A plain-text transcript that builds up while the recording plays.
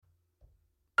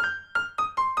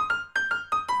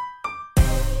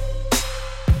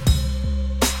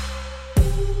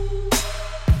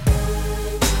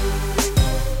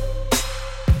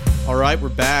right, we're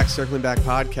back. Circling Back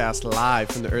podcast live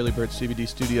from the Early Bird CBD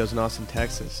studios in Austin,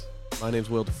 Texas. My name's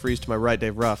Will DeFreeze. To my right,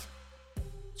 Dave Ruff.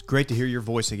 It's great to hear your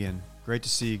voice again. Great to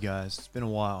see you guys. It's been a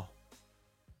while.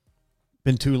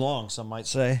 Been too long, some might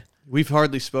say. We've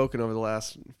hardly spoken over the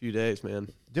last few days, man.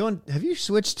 Dylan, have you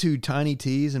switched to tiny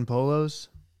tees and polos?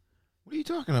 What are you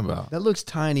talking about? That looks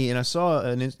tiny, and I saw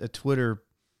a Twitter.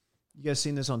 You guys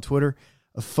seen this on Twitter?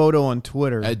 A photo on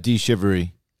Twitter. At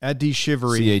D-Shivery. At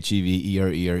D-Shivery.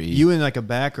 C-H-E-V-E-R-E-R-E. You in like a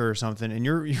backer or something, and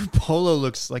your polo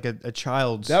looks like a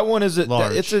child's. That one is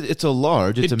large. It's a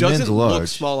large. It's a men's large. It doesn't look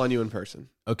small on you in person.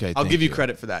 Okay, I'll give you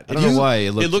credit for that. I don't know why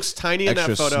it looks tiny in that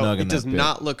extra photo. snug It in does that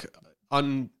not look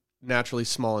unnaturally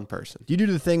small in person. Do you do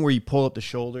the thing where you pull up the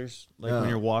shoulders, like when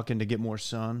you're walking to get more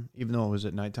sun, even though it was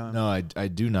at nighttime? No, I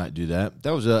do not do that.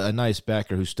 That was a nice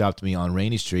backer who stopped me on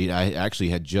Rainy Street. I actually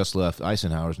had just left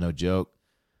Eisenhower's, no joke.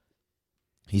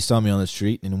 He saw me on the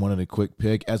street and wanted a quick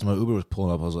pic. As my Uber was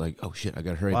pulling up, I was like, "Oh shit, I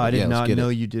gotta hurry!" I did not know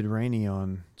you did Rainy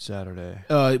on Saturday.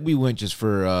 We went just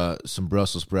for some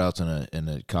Brussels sprouts and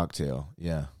a cocktail.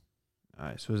 Yeah,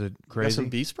 nice. Was it Got crazy? some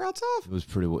bee sprouts off? it was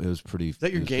pretty. Is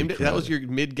that your game day? That was your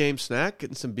mid-game snack,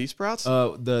 getting some bee sprouts?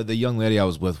 The young lady I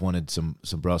was with wanted some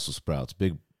Brussels sprouts.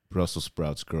 Big Brussels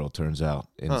sprouts girl, turns out,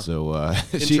 and so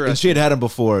she had them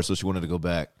before, so she wanted to go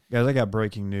back. Guys, I got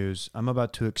breaking news. I'm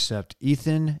about to accept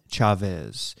Ethan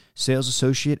Chavez, sales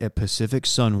associate at Pacific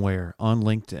Sunwear on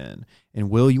LinkedIn. And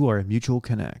Will, you are a mutual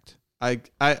connect. I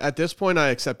at this point, I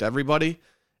accept everybody,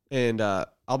 and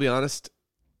I'll be honest,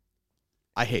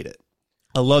 I hate it.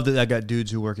 I love that I got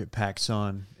dudes who work at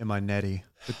PacSun in my netty.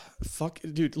 Fuck,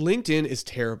 dude, LinkedIn is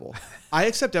terrible. I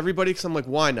accept everybody because I'm like,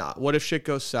 why not? What if shit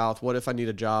goes south? What if I need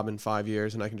a job in 5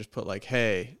 years and I can just put like,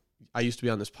 hey, I used to be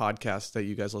on this podcast that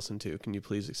you guys listen to. Can you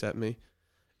please accept me?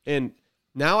 And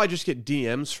now I just get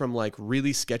DMs from like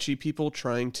really sketchy people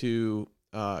trying to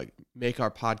make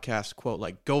our podcast quote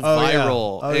like go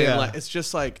viral. Yeah. Like, it's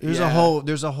just like there's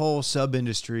a whole sub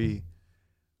industry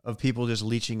of people just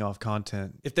leeching off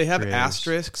content. If they have creators.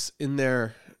 asterisks in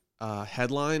their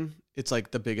headline, it's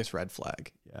like the biggest red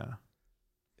flag. Yeah.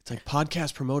 It's like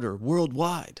podcast promoter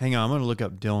worldwide. Hang on, I'm going to look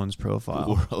up Dylan's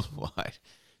profile. Worldwide.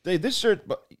 This shirt,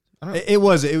 It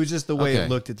was just the way Okay. it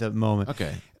looked at that moment.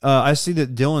 okay. I see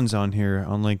that Dylan's on here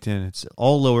on LinkedIn. It's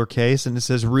all lowercase and it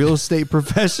says real estate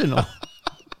professional.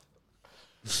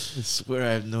 I swear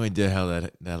I have no idea how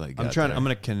that like got there. I'm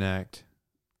going to connect.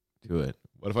 Do it.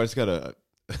 What if I just got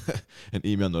an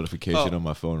email notification on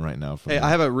my phone right now? Hey, I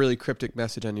have a really cryptic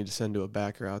message I need to send to a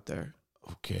backer out there.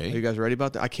 Okay. Are you guys ready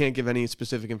about that? I can't give any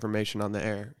specific information on the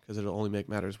air because it'll only make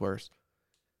matters worse.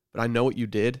 But I know what you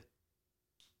did,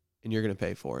 and you're going to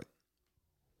pay for it.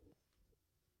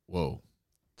 Whoa.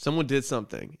 Someone did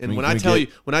something. And Can when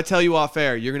I tell you off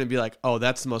air, you're going to be like, oh,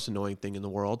 that's the most annoying thing in the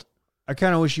world. I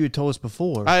kind of wish you had told us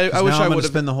before. I wish I would would've-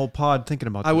 have spent the whole pod thinking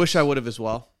about I this. wish I would have as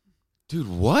well. Dude,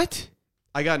 what?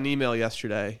 I got an email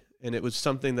yesterday, and it was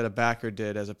something that a backer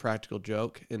did as a practical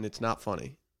joke, and it's not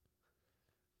funny.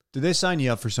 Did they sign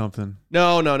you up for something?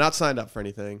 No, not signed up for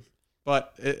anything.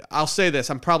 But I'll say this.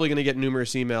 I'm probably going to get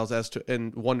numerous emails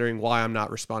and wondering why I'm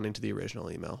not responding to the original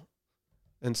email.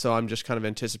 And so I'm just kind of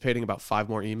anticipating about 5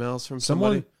 more emails from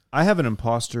somebody. I have an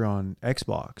imposter on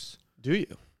Xbox. Do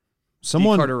you?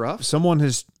 Someone Ruff? Someone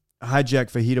has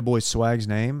hijacked Fajita Boy Swag's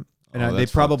name. And they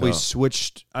that's probably fucked up.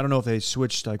 switched. I don't know if they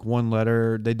switched like one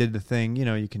letter. They did the thing,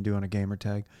 you can do on a gamer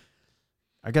tag.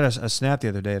 I got a snap the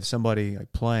other day of somebody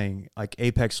like playing like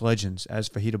Apex Legends as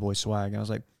Fajita Boy Swag. And I was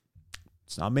like,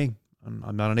 it's not me.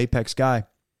 I'm not an Apex guy.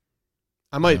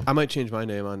 I might change my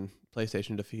name on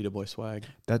PlayStation to Fajita Boy Swag.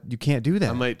 That you can't do that.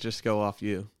 I might just go off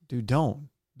you. Dude, don't.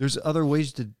 There's other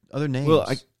names. Well,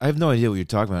 I have no idea what you're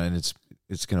talking about, and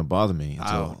it's going to bother me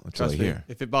until I trust me. hear.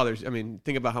 If it bothers,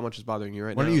 think about how much is bothering you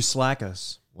right Why now. don't you Slack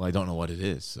us? Well, I don't know what it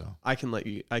is, so. I can let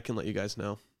you guys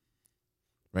know.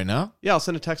 Right now? Yeah, I'll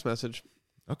send a text message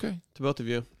Okay. to both of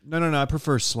you. No. I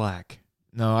prefer Slack.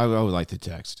 No, I would like to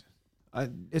text.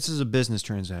 This is a business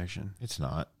transaction. It's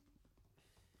not.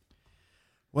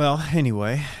 Well,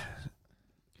 anyway,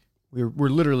 we're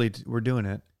doing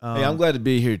it. Hey, I'm glad to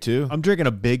be here, too. I'm drinking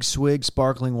a big swig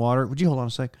sparkling water. Would you hold on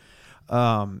a sec?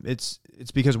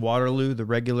 It's because Waterloo, the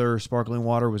regular sparkling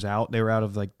water was out. They were out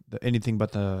of like anything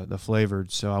but the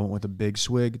flavored. So I went with a big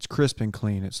swig. It's crisp and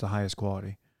clean. It's the highest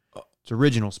quality. It's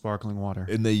original sparkling water.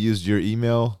 And they used your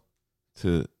email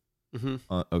to...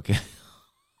 Mm-hmm. Okay.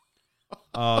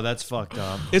 Oh, that's fucked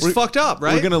up. It's fucked up,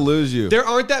 right? We're going to lose you. There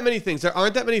aren't that many things. Pretty that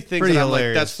I'm like,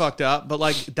 hilarious. that's fucked up, but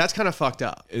like that's kind of fucked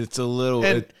up. It's a little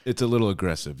it's a little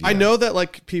aggressive. Yeah. I know that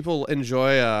like people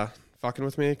enjoy fucking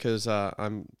with me because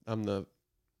I'm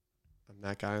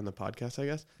that guy on the podcast, I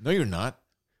guess. No, you're not.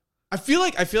 I feel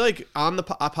like on the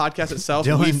podcast itself,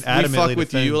 we adamantly fuck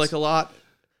with you defends. like a lot.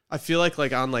 I feel like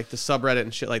on like the subreddit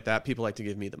and shit like that, people like to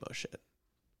give me the most shit,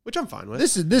 which I'm fine with.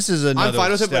 This is another. I'm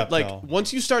fine with it, step, but like though.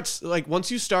 once you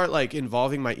start like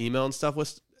involving my email and stuff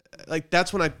with, like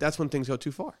that's when things go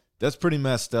too far. That's pretty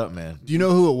messed up, man. Do you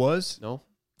know who it was? No,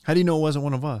 How do you know it wasn't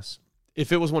one of us?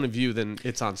 if it was one of you, then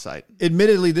it's on site.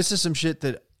 Admittedly, this is some shit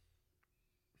that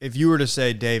if you were to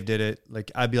say Dave did it, like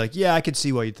I'd be like, yeah, I could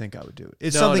see why you'd think I would do it.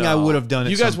 It's something I would have done.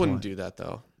 You at guys some wouldn't point. do that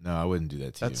though. No, I wouldn't do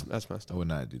that to you. That's messed I up. would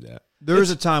not do that. There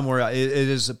was a time where it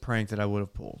is a prank that I would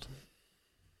have pulled.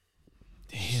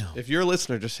 Damn. If you're a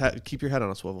listener, just keep your head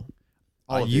on a swivel.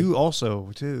 All of You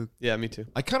also too. Yeah, me too.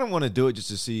 I kind of want to do it just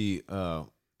to see.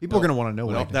 People are gonna want to know.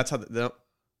 Nope, what that's how. Nope.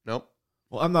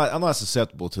 Well, I'm not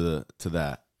susceptible to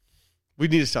that. We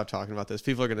need to stop talking about this.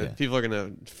 People are gonna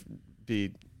Yeah.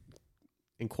 be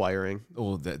inquiring.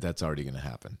 Well, that's already going to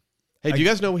happen. Hey, do you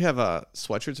guys know we have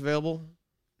sweatshirts available?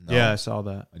 No, Yeah, I saw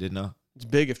that. I didn't know. It's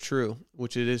big if true,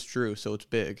 which it is true, so it's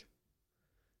big.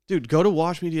 Dude, go to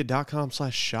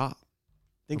washmedia.com/shop.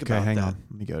 Think Okay, about hang that. on.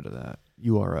 Let me go to that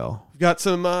URL. We've got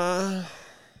some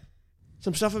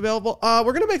stuff available.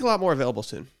 We're gonna make a lot more available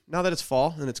soon. Now that it's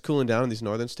fall and it's cooling down in these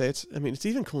northern states. I mean, it's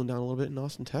even cooling down a little bit in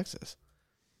Austin, Texas.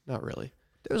 Not really.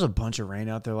 There was a bunch of rain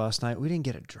out there last night. We didn't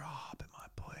get a drop at my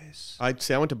place. I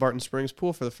went to Barton Springs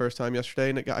Pool for the first time yesterday,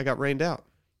 and I got rained out.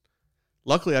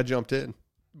 Luckily, I jumped in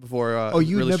before.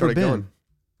 You'd really never started been. going.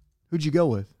 Who'd you go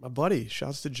with? My buddy,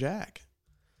 shouts to Jack.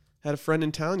 Had a friend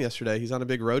in town yesterday. He's on a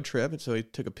big road trip, and so he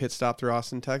took a pit stop through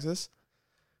Austin, Texas.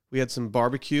 We had some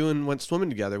barbecue and went swimming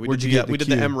together. Where'd you get the we did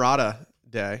cue? the Emrata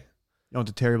day. You went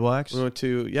to Terry Black's? We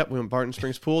went Barton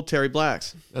Springs Pool, Terry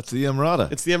Black's. That's the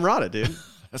Emrata. It's the Emrata, dude.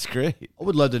 That's great. I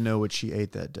would love to know what she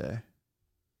ate that day.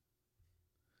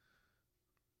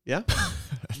 Yeah.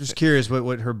 I'm just curious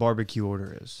what her barbecue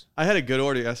order is. I had a good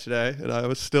order yesterday, and I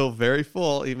was still very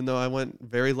full, even though I went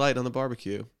very light on the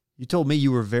barbecue. You told me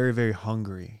you were very, very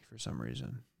hungry for some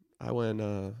reason. I went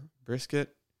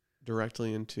brisket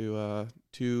directly into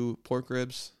 2 pork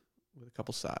ribs with a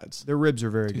couple sides. Their ribs are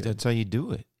very Dude, good. that's how you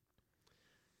do it.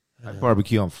 I I know.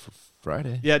 barbecue on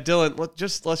Friday. Yeah, Dylan, let's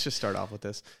just start off with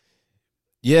this.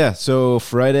 Yeah, so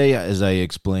Friday, as I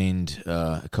explained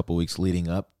a couple weeks leading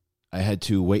up, I had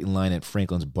to wait in line at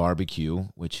Franklin's Barbecue,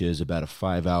 which is about a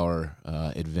 5-hour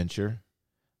adventure.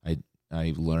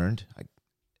 I learned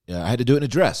I had to do it in a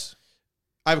dress.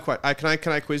 I have a question.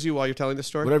 Can I quiz you while you're telling this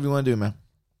story? Whatever you want to do, man.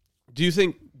 Do you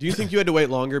think you had to wait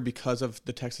longer because of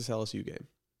the Texas LSU game?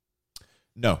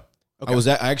 No,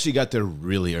 Okay. I actually got there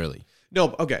really early.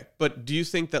 No, okay. But do you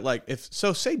think that like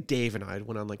say Dave and I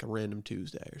went on like a random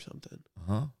Tuesday or something,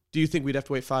 Uh-huh. do you think we'd have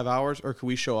to wait 5 hours, or could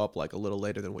we show up like a little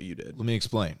later than what you did? Let me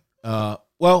explain.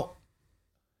 Well,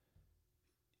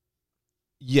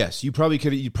 yes, you probably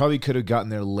could have gotten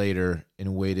there later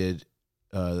and waited.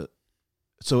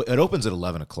 So it opens at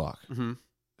 11 o'clock. Mm-hmm.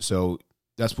 So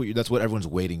that's what everyone's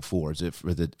waiting for, is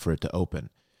for it to open.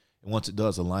 And once it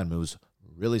does, the line moves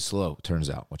really slow. It turns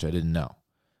out, which I didn't know.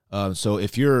 So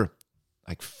if you're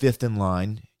like 5th in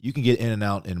line, you can get in and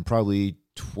out in probably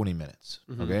 20 minutes.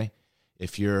 Mhm. Okay.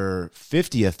 If you're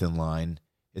 50th in line,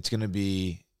 it's going to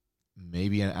be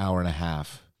maybe an hour and a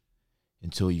half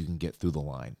until you can get through the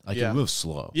line. Like Yeah. it moves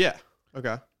slow. Yeah.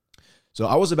 Okay. So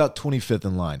I was about 25th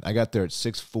in line. I got there at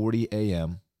 6:40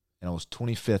 a.m. and I was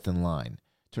 25th in line.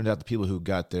 Turned out the people who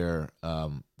got there,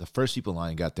 the first people in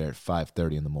line got there at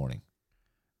 5:30 in the morning.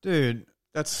 Dude,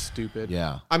 That's stupid.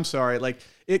 Yeah. I'm sorry. Like,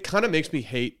 it kind of makes me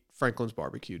hate Franklin's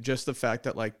Barbecue. Just the fact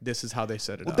that like this is how they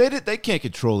set it Well, up. they can't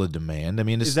control the demand. I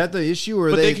mean, is that the issue, or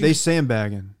are But they, they can- they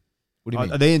sandbagging? what do you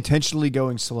mean? Are they intentionally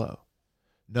going slow?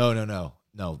 No.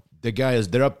 The guy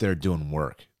they're up there doing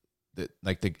work.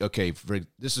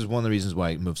 This is one of the reasons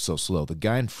why it moves so slow. The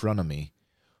guy in front of me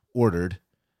ordered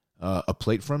a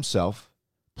plate for himself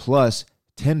plus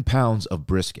 10 pounds of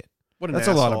brisket, What an That's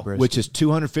a lot asshole. of brisket. which is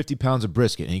 250 pounds of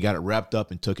brisket, and he got it wrapped up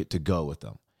and took it to go with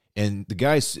them. And the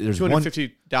guys, there's one,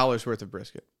 $250 worth of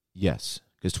brisket. yes,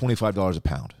 it's $25 a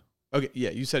pound. Okay, yeah,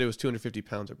 you said it was 250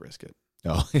 pounds of brisket.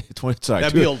 Oh, sorry,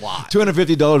 That'd be a lot.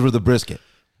 $250 worth of brisket.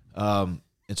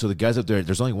 And so the guys up there,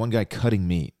 there's only one guy cutting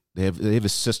meat. They have a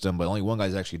system, but only one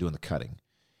guy's actually doing the cutting.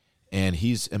 And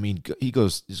he's going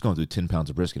through 10 pounds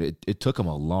of brisket. It took him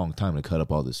a long time to cut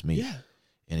up all this meat. Yeah.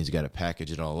 And he's got to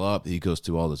package it all up. He goes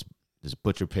through all this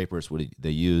butcher paper is what they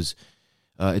use.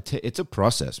 It's a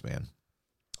process, man.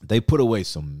 They put away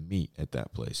some meat at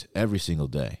that place every single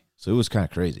day. So it was kind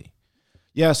of crazy.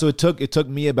 Yeah, so it took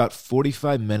me about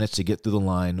 45 minutes to get through the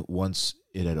line once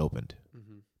it had opened.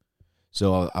 Mm-hmm.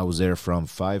 So I was there from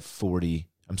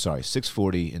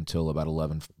 6:40 until about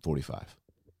 11:45.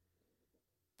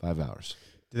 5 hours.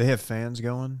 Do they have fans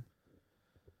going?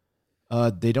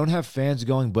 They don't have fans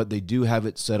going, but they do have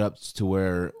it set up to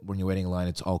where when you're waiting in line,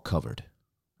 it's all covered,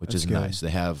 which is nice. They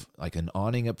have like an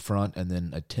awning up front and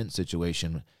then a tent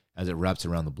situation as it wraps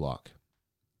around the block,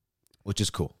 which is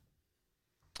cool.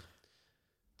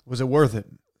 Was it worth it?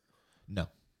 No.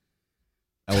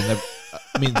 I will never.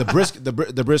 I mean,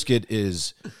 the brisket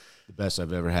is the best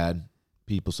I've ever had.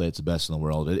 People say it's the best in the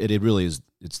world. It really is.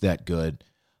 It's that good.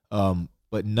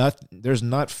 But there's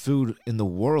not food in the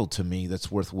world to me that's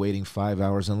worth waiting 5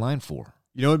 hours in line for.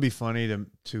 You know, it'd be funny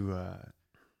to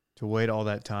wait all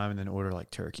that time and then order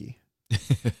like turkey.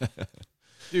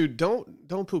 Dude,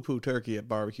 don't poo-poo turkey at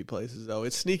barbecue places though.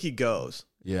 It's sneaky goes.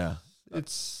 Yeah,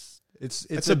 it's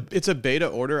a beta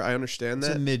order. I understand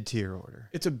that. It's a mid-tier order.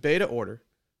 It's a beta order,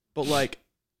 but like,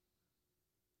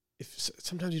 if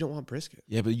sometimes you don't want brisket.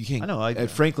 Yeah, but you can't. I know. At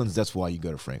Franklin's, that's why you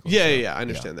go to Franklin's. Yeah. I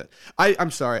understand that.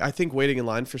 I'm sorry. I think waiting in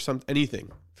line for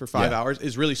anything for 5 hours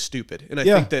is really stupid, and I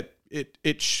think that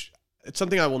it's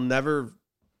something I will never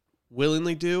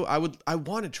willingly do. I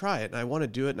want to try it, and I want to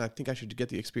do it, and I think I should get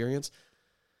the experience.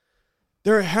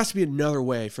 There has to be another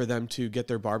way for them to get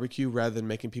their barbecue rather than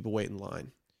making people wait in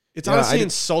line. It's honestly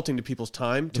insulting to people's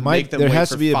time to make them wait for 5 hours. There has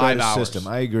to be a better system.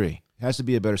 I agree. It has to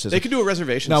be a better system. They could do a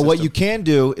reservation now, system. what you can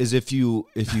do is if you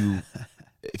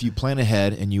plan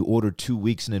ahead and you order 2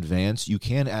 weeks in advance, you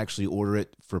can actually order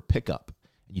it for pickup.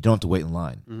 You don't have to wait in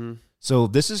line. Mm-hmm. So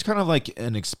this is kind of like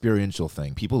an experiential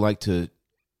thing. People like to.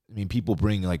 I mean, people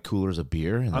bring like coolers of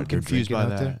beer. And I'm confused by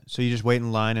that. There. So you just wait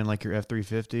in line in like your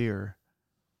F-350 or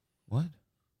what?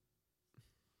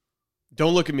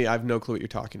 Don't look at me. I have no clue what you're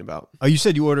talking about. Oh, you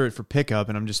said you order it for pickup,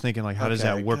 and I'm just thinking, like, how does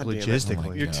that work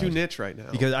logistically? You're too niche right now.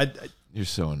 Because you're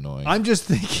so annoying. I'm just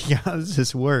thinking, how does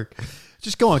this work?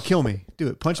 Just go on, kill me, do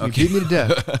it, punch me, beat me to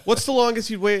death. What's the longest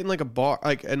you'd wait in like a bar,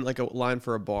 like in like a line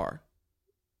for a bar?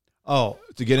 Oh,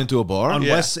 to get into a bar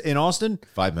in Austin,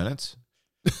 5 minutes.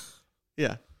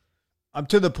 Yeah, I'm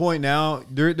to the point now.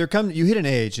 There comes you hit an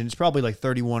age, and it's probably like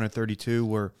 31 or 32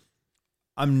 where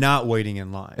I'm not waiting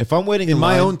in line. If I'm waiting in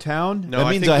my own town, that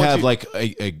means I have like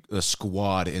a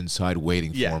squad inside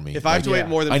waiting for me. If I have to wait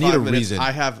more than 5 minutes, reason.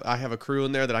 I have a crew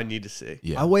in there that I need to see.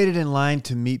 Yeah. I waited in line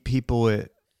to meet people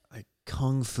at like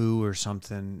Kung Fu or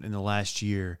something in the last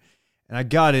year, and I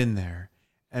got in there,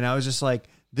 and I was just like,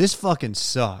 this fucking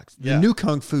sucks. The new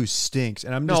Kung Fu stinks,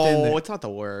 and I'm just in there. No, it's not the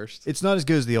worst. It's not as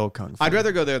good as the old Kung Fu. I'd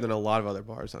rather go there than a lot of other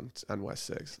bars on West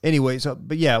 6. Anyway,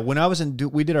 but yeah, when I was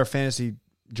we did our fantasy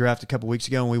draft a couple weeks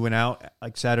ago, and we went out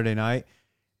like Saturday night,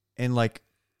 and like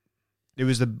it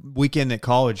was the weekend that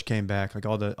college came back, like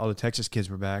all the Texas kids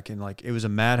were back, and like it was a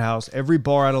madhouse, every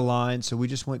bar out of line. So we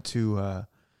just went to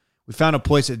we found a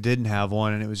place that didn't have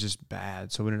one, and it was just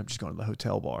bad, so we ended up just going to the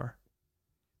hotel bar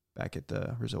back at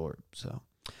the resort. So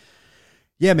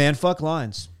yeah, man, fuck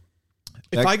lines.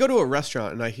 If I go to a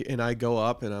restaurant and I go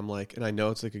up and I'm like, and I know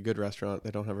it's like a good restaurant,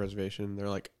 they don't have a reservation, and they're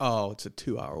like, oh, it's a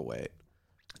 2-hour wait.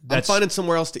 I'm finding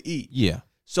somewhere else to eat. Yeah.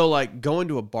 So like going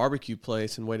to a barbecue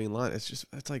place and waiting in line, it's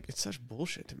such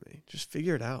bullshit to me. Just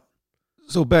figure it out.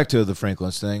 So back to the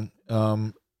Franklin's thing. Yeah,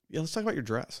 let's talk about your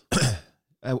dress.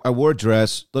 I wore a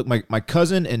dress. Look, my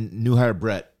cousin and new hire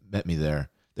Brett met me there.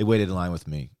 They waited in line with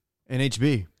me.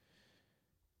 NHB.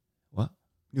 What?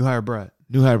 New hire Brett.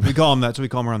 New hire Brett. We call him that, so we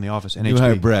call him around the office. NHB. New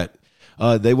hire Brett.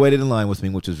 They waited in line with me,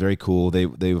 which was very cool.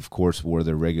 They of course wore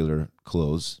their regular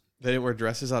clothes. They didn't wear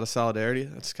dresses out of solidarity?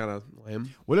 That's kind of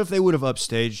lame. What if they would have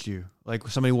upstaged you? Like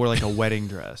somebody wore like a wedding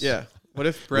dress. Yeah. What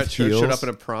if Brett showed up in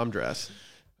a prom dress?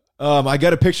 I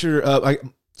got a picture.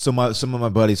 Some of my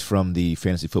buddies from the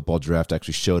fantasy football draft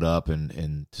actually showed up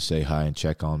and to say hi and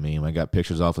check on me. And I got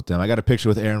pictures off with them. I got a picture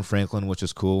with Aaron Franklin, which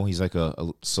is cool. He's like a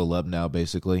celeb now,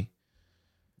 basically.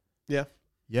 Yeah.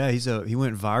 Yeah, he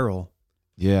went viral.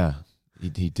 Yeah,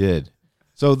 he did.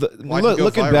 So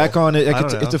looking back on it,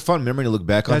 it's a fun memory to look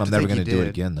back on. I'm never going to do it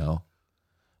again, though.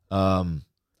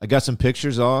 I got some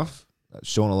pictures off,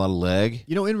 showing a lot of leg.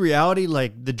 You know, in reality,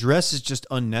 like the dress is just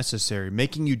unnecessary.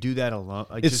 Making you do that alone,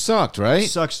 like, it sucked, right? It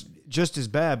sucks just as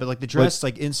bad, but like the dress,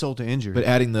 like insult to injury. But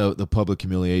adding the public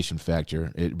humiliation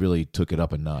factor, it really took it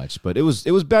up a notch. But it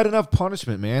was bad enough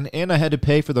punishment, man. And I had to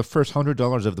pay for the first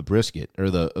 $100 of the brisket or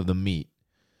of the meat.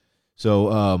 So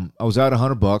I was out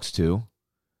 $100 too,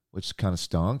 which kind of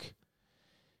stunk.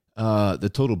 The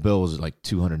total bill was like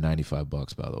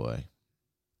 $295, by the way.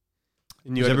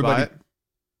 And you had to buy it?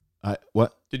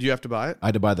 What? Did you have to buy it? I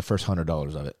had to buy the first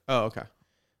 $100 of it. Oh, okay.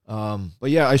 But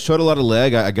yeah, I showed a lot of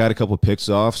leg. I got a couple of pics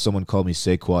off. Someone called me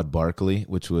Saquon Barkley,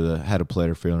 which had a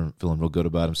player feeling real good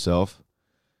about himself.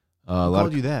 Who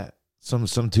called you that? Some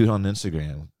dude on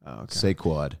Instagram. Oh, okay.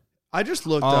 Saquon. I just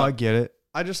looked up. I get it.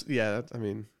 I just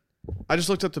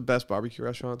looked up the best barbecue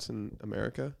restaurants in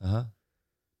America.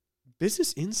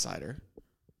 Business Insider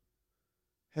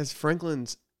has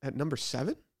Franklin's at number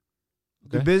 7.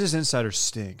 The Business Insider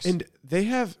stinks. And they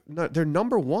have their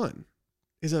number 1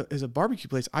 is a barbecue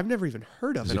place I've never even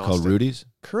heard of. Is in it Austin. called Rudy's?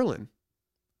 Curlin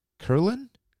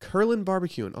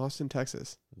Barbecue in Austin,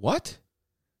 Texas. What?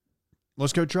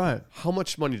 Let's go try it. How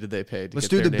much money did they pay? Let's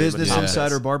do the Business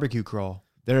Insider barbecue crawl.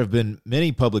 There have been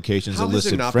many publications that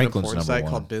listed Franklin's number site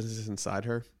 1. called Business Inside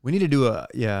Her. We need to do I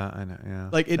know, yeah.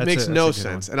 Like it makes no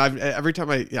sense, and every time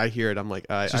I hear it, I'm like,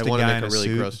 I want to make a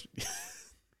really gross.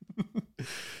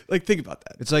 Like, think about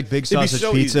that. It's like big sausage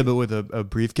pizza, easy. but with a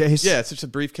briefcase. Yeah, it's just a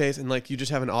briefcase, and like you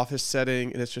just have an office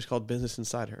setting, and it's just called Business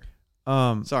Inside Her.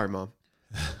 Sorry, Mom.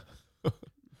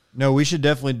 No, we should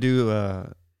definitely do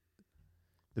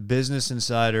the Business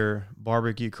Insider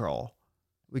barbecue crawl.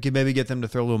 We could maybe get them to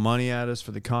throw a little money at us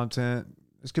for the content.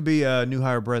 This could be New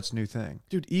Hire Brett's new thing.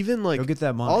 Dude, even like go get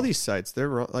that money. All these sites,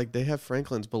 they're like they have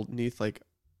Franklin's beneath like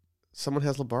someone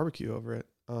has La Barbecue over it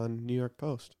on New York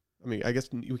Post. I mean, I guess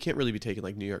we can't really be taking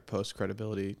like New York Post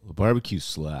credibility. La Barbecue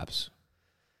slaps.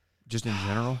 Just in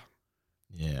general.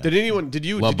 Yeah. Did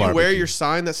you wear your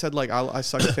sign that said like I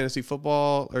suck at fantasy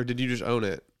football, or did you just own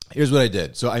it? Here's what I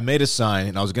did. So I made a sign,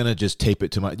 and I was going to just tape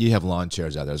it to my... You have lawn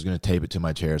chairs out there. I was going to tape it to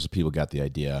my chairs so people got the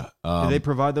idea. Do they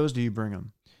provide those? Do you bring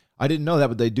them? I didn't know that,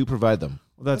 but they do provide them.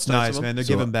 Well, that's nice, man. They're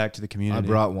giving back to the community. I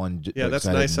brought one. Yeah, that's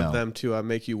nice of them to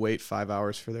make you wait 5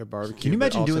 hours for their barbecue. Can you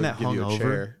imagine doing that hungover?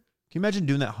 Can you imagine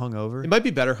doing that hungover? It might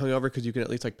be better hungover because you can at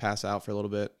least like pass out for a little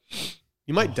bit.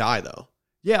 You might die though.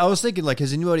 Yeah, I was thinking like,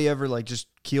 has anybody ever like just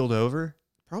keeled over?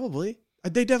 Probably.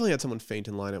 They definitely had someone faint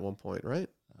in line at one point, right?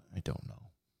 I don't know.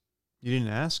 You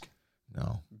didn't ask?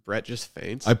 No. Brett just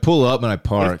faints. I pull up and I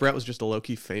park. What if Brett was just a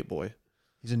low-key faint boy?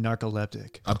 He's a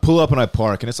narcoleptic. I pull up and I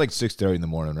park, and it's like 6:30 in the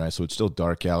morning, right? So it's still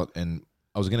dark out, and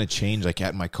I was going to change like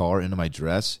at my car into my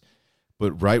dress,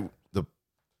 but right the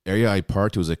area I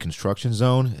parked was a construction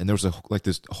zone, and there was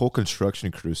this whole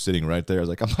construction crew sitting right there. I was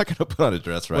like, I'm not going to put on a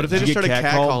dress right now. What if they just started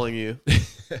catcalling you?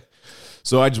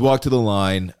 So I just walked to the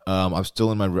line. I'm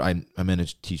still in I'm in a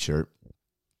t-shirt,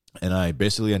 and I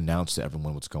basically announced to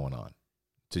everyone what's going on.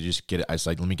 To just get it, I was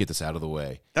like, let me get this out of the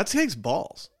way. That takes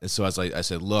balls. And so I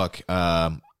said, look,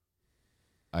 I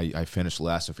finished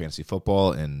last in fantasy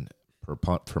football, and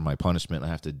for my punishment, I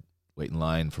have to wait in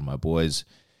line for my boys,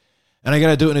 and I got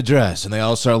to do it in a dress. And they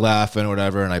all start laughing or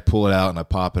whatever, and I pull it out and I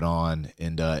pop it on,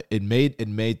 and it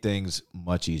made things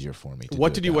much easier for me.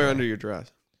 What did you wear under your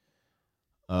dress?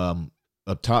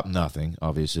 Up top, nothing,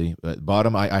 obviously. But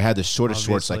bottom, I had the shortest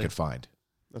shorts I could find.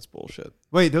 That's bullshit.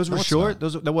 Wait, those were short?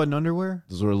 That wasn't underwear?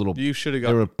 Those were little. You should have got.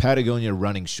 They were Patagonia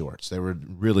running shorts. They were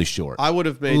really short. I would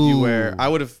have made you wear. I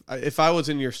would have, if I was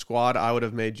in your squad, I would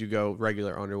have made you go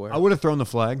regular underwear. I would have thrown the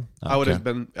flag. I would have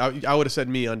been. I would have said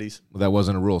me undies. Well, that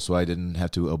wasn't a rule, so I didn't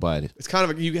have to abide it. It's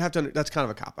kind of you have to. That's kind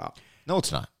of a cop out. No,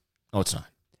 it's not. No, it's not.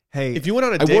 Hey, if you went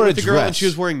on a date with a girl and she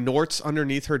was wearing Norts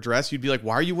underneath her dress, you'd be like,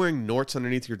 "Why are you wearing Norts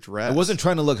underneath your dress?" I wasn't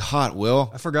trying to look hot,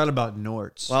 Will. I forgot about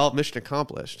Norts. Well, mission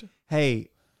accomplished. Hey.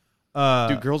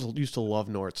 Dude, girls used to love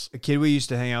Norts. A kid we used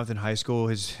to hang out with in high school,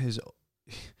 his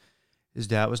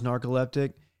dad was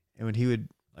narcoleptic, and when he would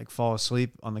like fall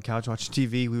asleep on the couch watching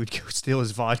TV, we would go steal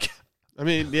his vodka. I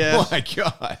mean, yeah. Oh my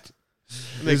god,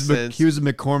 makes sense. He was a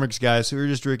McCormick's guy, so we were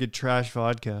just drinking trash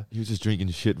vodka. He was just drinking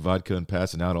shit vodka and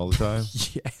passing out all the time.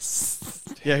 Yes.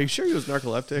 Yeah, you sure he was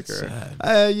narcoleptic or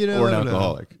or an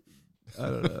alcoholic? I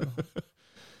don't know.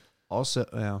 Also,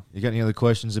 yeah. You got any other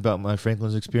questions about my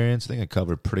Franklin's experience? I think I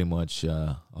covered pretty much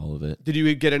all of it. Did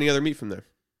you get any other meat from there?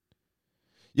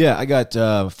 Yeah, I got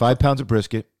 5 pounds of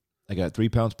brisket. I got 3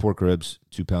 pounds pork ribs,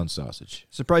 2 pounds sausage.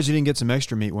 Surprised you didn't get some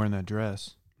extra meat wearing that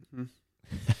dress. Mm-hmm.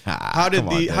 How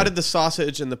did the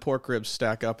sausage and the pork ribs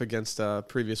stack up against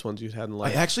previous ones you'd had in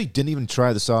life? I actually didn't even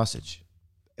try the sausage.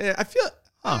 Yeah, I feel.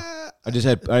 I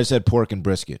just had pork and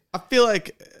brisket. I feel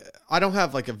like I don't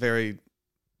have like a very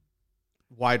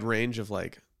wide range of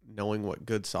like knowing what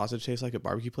good sausage tastes like at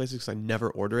barbecue places because I never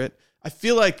order it. I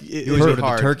feel like it was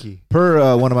hard. The turkey.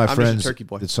 Per one of my I'm friends, just a turkey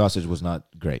boy. the sausage was not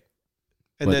great.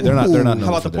 And but then they're not. How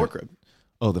about the pork rib?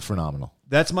 Oh, they're phenomenal.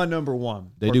 That's my number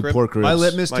one. They do pork ribs. My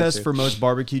litmus Mine test too. for most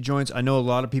barbecue joints. I know a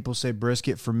lot of people say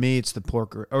brisket. For me, it's the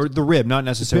pork or the rib, not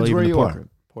necessarily Depends where even you the pork are. rib.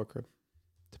 Pork rib.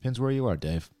 Depends where you are,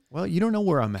 Dave. Well, you don't know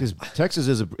where I'm at. Because Texas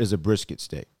is a brisket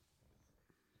state.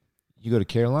 You go to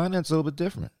Carolina, it's a little bit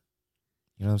different.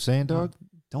 You know what I'm saying, dog?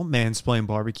 Don't mansplain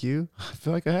barbecue. I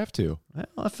feel like I have to.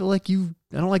 I feel like you.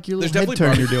 I don't like your There's little head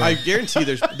definitely turn you're doing. I guarantee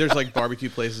there's like barbecue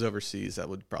places overseas that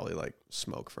would probably like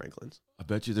smoke Franklin's. I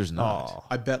bet you there's not. Oh.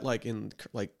 I bet like in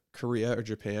like Korea or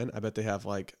Japan, I bet they have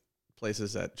like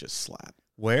places that just slap.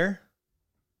 Where?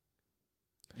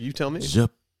 You tell me.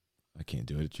 Zup. I can't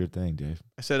do it. It's your thing, Dave.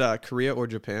 I said Korea or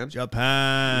Japan.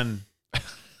 Japan.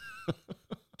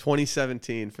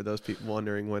 2017 for those people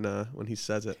wondering when he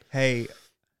says it. Hey,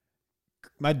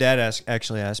 my dad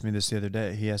actually asked me this the other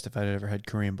day. He asked if I'd ever had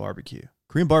Korean barbecue.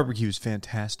 Korean barbecue is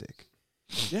fantastic.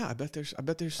 Yeah, I bet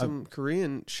there's some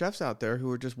Korean chefs out there who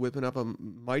are just whipping up a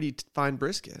mighty fine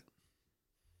brisket.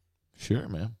 Sure,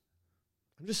 man.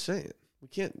 I'm just saying, we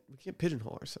can't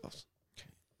pigeonhole ourselves.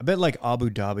 I bet like Abu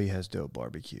Dhabi has dope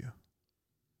barbecue.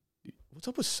 What's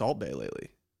up with Salt Bay lately?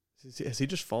 Has he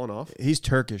just fallen off? He's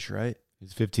Turkish, right?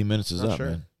 His 15 minutes is Not up, sure.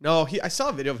 man. No, I saw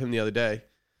a video of him the other day.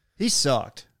 He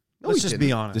sucked. No, Let's he just be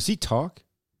didn't. honest. Does he talk?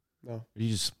 No. Or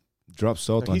he just drops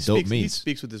salt No, on dope He meats?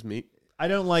 speaks with his meat. I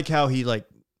don't like how he like.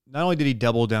 Not only did he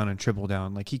double down and triple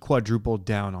down, like he quadrupled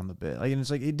down on the bit. Like, and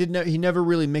it's like he never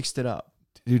really mixed it up.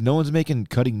 Dude, no one's making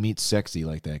cutting meat sexy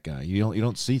like that guy. You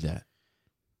don't see that.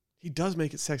 He does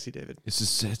make it sexy, David. It's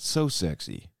so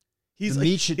sexy. He's The like,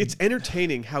 meat should- it's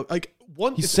entertaining how like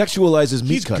one. He it's- sexualizes meat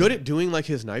He's cutting. good at doing like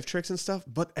his knife tricks and stuff,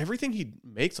 but everything he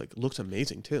makes like looks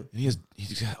amazing too. He's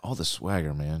got all the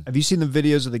swagger, man. Have you seen the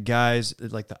videos of the guys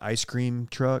at, like the ice cream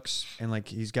trucks, and like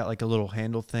he's got like a little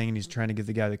handle thing, and he's trying to give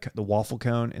the guy the waffle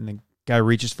cone, and the guy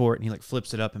reaches for it, and he like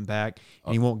flips it up and back,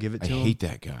 and he won't give it I to him. hate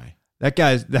that guy. That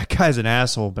guy's an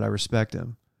asshole, but I respect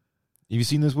him. Have you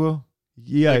seen this, Will?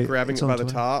 Yeah, Like grabbing it's it on by the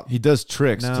Twitter. top. He does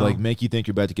tricks to No. like make you think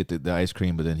you're about to get the ice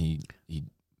cream, but then he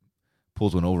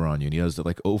pulls one over on you, and he does it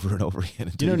like over and over again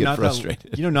until you, get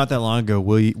frustrated. Not that long ago,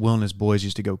 Will and his boys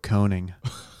used to go coning.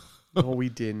 No, we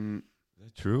didn't. Is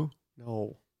that true?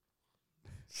 No.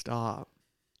 Stop.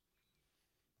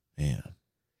 Man.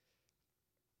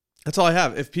 That's all I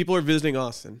have. If people are visiting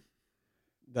Austin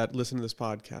that listen to this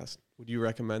podcast, would you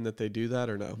recommend that they do that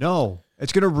or no? No,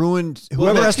 it's gonna ruin Well,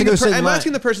 whoever has to go sit in I'm line.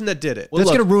 asking the person that did it. Well,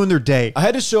 That's look, gonna ruin their day. I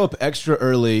had to show up extra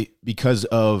early because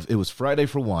it was Friday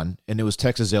for one, and it was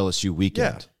Texas LSU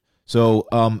weekend. Yeah. So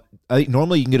I think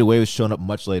normally you can get away with showing up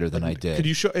much later than I did. Could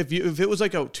you show if it was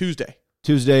like a Tuesday?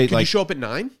 Tuesday, Could you like show up at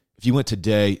 9? if you went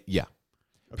today, yeah.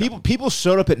 Okay. People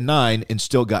showed up at 9 and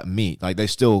still got meat. Like they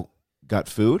still got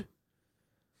food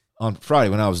on Friday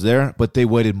when I was there, but they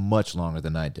waited much longer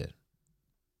than I did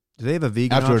Do they have a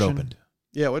vegan after option? it opened.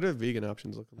 Yeah, what do vegan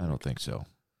options look I like? don't think so.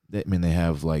 They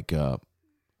have like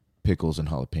pickles and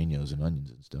jalapenos and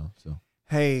onions and stuff. So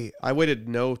Hey, I waited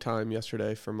no time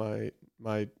yesterday for my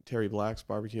Terry Black's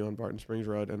barbecue on Barton Springs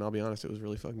Road, and I'll be honest, it was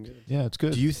really fucking good. yeah, it's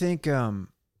good. do you think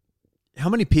how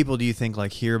many people do you think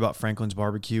like hear about Franklin's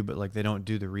barbecue, but like they don't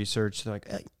do the research? They're like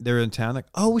they're in town, like,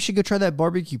 oh, we should go try that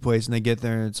barbecue place, and they get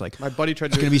there and it's like My buddy tried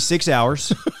it's to gonna do be it. 6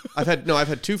 hours. I've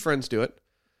had 2 friends do it.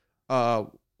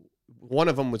 One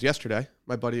of them was yesterday.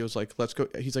 My buddy was like, let's go.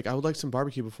 He's like, I would like some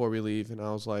barbecue before we leave. And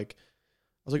I was like,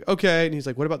 okay. And he's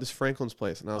like, what about this Franklin's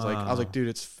place? And I was like, dude,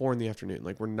 it's 4 PM.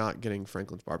 Like, we're not getting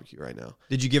Franklin's barbecue right now.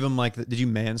 Did you give him like did you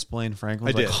mansplain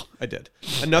Franklin's? I did.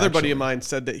 Another buddy of mine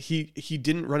said that he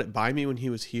didn't run it by me when he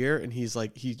was here. And he's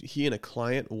like, he and a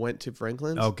client went to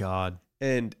Franklin's. Oh God.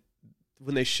 And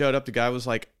when they showed up, the guy was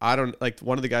like,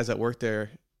 one of the guys that worked there,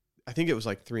 I think it was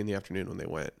like 3 PM when they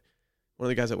went. One of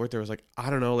the guys that worked there was like,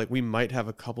 I don't know, like we might have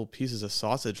a couple pieces of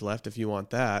sausage left if you want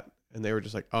that. And they were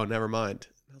just like, oh, never mind.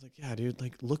 And I was like, yeah, dude,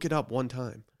 like look it up one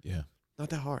time. yeah.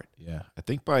 Not that hard. Yeah, I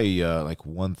think by like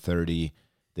 1:30,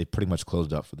 they pretty much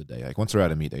closed up for the day. Like once they're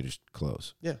out of meat, they just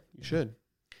close. Yeah, you should.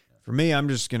 For me, I'm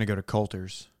just gonna go to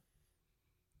Coulter's.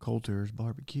 Coulter's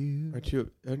barbecue. Aren't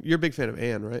you? You're a big fan of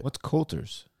Ann, right? What's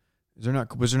Coulter's? Was there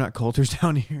not Coulter's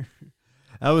down here?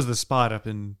 That was the spot up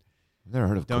in I've never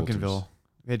heard of Duncanville. Coulter's.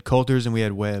 We had Coulter's and we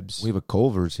had Webb's. We have a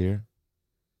Culver's here.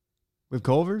 We have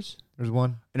Culver's There's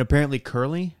one. and apparently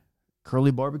Curly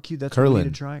barbecue. That's what we need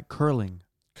to try. Curling.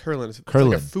 Curlin is Curlin.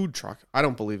 like a food truck. I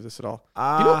don't believe this at all. You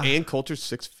Ah. know Ann Coulter's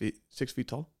 6 feet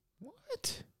tall?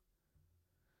 What?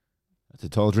 That's a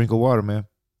tall drink of water, man.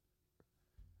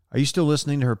 Are you still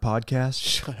listening to her podcast?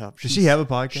 Shut up. Does she have a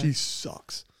podcast? She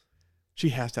sucks. She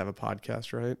has to have a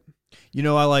podcast, right? You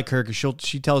know, I like her because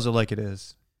she tells it like it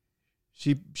is.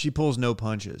 She pulls no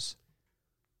punches.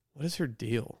 What is her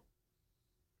deal?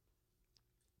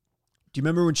 Do you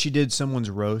remember when she did someone's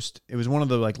roast? It was one of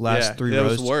the like last 3 that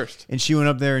roasts. was the worst. And she went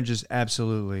up there and just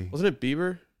absolutely. Wasn't it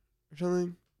Bieber or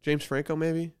something? James Franco,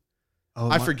 maybe? Oh,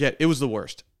 I forget. It was the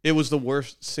worst. It was the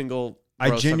worst single I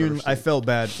roast I've ever genuinely, I seen. feel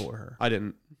bad for her. I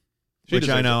didn't. Which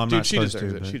I deserves know it. I'm Dude, not she supposed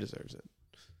deserves to, it. but- She deserves it.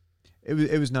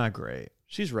 It was not great.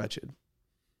 She's wretched.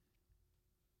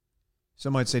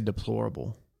 Some might say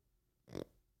deplorable.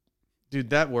 Dude,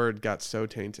 that word got so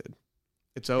tainted.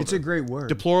 It's over. It's a great word.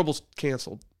 Deplorable's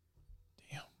canceled.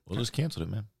 Damn. Well, just canceled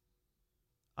it, man.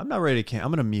 I'm not ready to camp.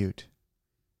 I'm going to mute.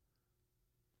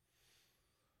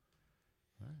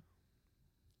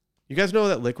 You guys know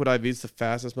that liquid IV is the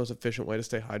fastest, most efficient way to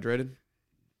stay hydrated?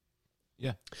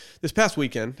 Yeah. This past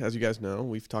weekend, as you guys know,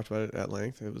 we've talked about it at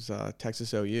length. It was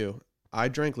Texas OU. I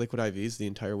drank liquid IVs the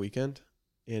entire weekend,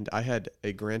 and I had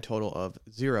a grand total of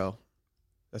 0.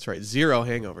 That's right, 0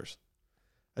 hangovers.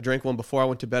 I drank one before I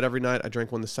went to bed every night. I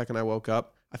drank one the second I woke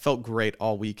up. I felt great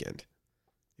all weekend.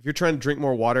 If you're trying to drink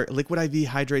more water, liquid IV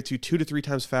hydrates you 2 to 3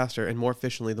 times faster and more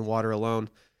efficiently than water alone,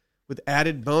 with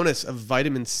added bonus of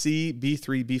vitamin C,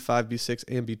 B3, B5, B6,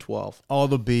 and B12. All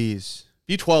the Bs.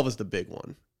 B12 is the big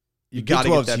one. You got to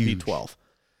get that huge.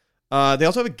 B12. They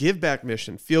also have a give back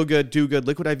mission. Feel good, do good.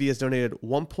 Liquid IV has donated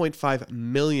 1.5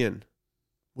 million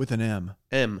With an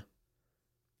M.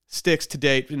 sticks to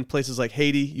date in places like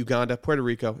Haiti, Uganda, Puerto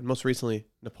Rico, and most recently,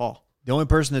 Nepal. The only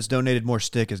person that's donated more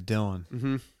stick is Dylan.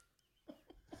 Mm-hmm.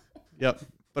 Yep.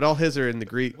 But all his are in the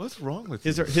Greek. What's wrong with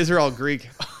His are all Greek.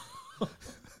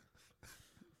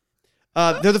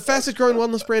 They're the fastest growing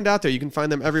wellness brand out there. You can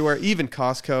find them everywhere, even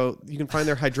Costco. You can find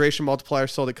their hydration multiplier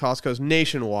sold at Costco's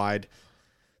nationwide.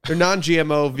 They're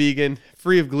non-GMO, vegan,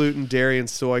 free of gluten, dairy, and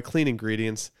soy, clean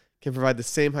ingredients. Can provide the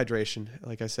same hydration,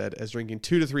 like I said, as drinking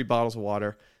 2 to 3 bottles of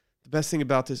water. The best thing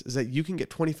about this is that you can get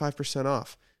 25%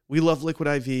 off. We love Liquid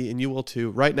IV, and you will too.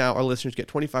 Right now, our listeners get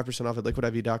 25% off at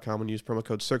liquidiv.com when you use promo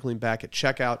code CirclingBack at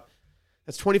checkout.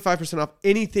 That's 25% off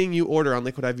anything you order on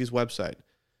Liquid IV's website.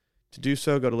 To do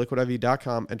so, go to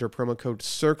liquidiv.com, enter promo code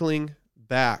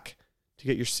CirclingBack to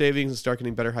get your savings and start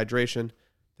getting better hydration.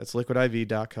 That's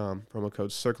liquidiv.com, promo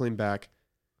code CirclingBack.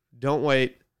 Don't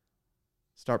wait.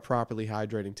 Start properly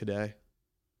hydrating today.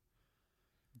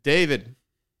 David.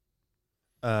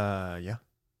 Yeah.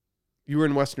 You were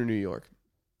in Western New York.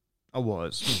 I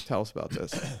was. Tell us about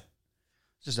this.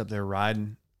 Just up there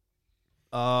riding.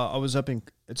 I was up in,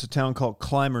 it's a town called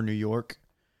Clymer, New York.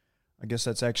 I guess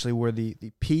that's actually where the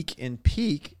Peak in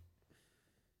Peak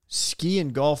ski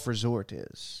and golf resort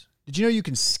is. Did you know you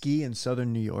can ski in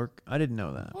southern New York? I didn't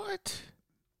know that. What?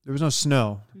 There was no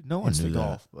snow. No one Hence knew the that.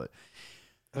 golf, but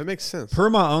That makes sense. per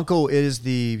my uncle, it is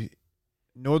the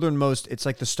northernmost. It's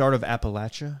like the start of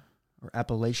Appalachia or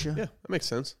Appalachia. Yeah, that makes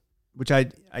sense. Which I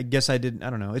guess I didn't. I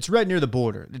don't know. It's right near the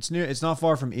border. It's not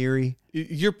far from Erie.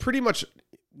 You're pretty much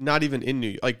not even in New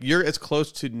York. Like, you're as close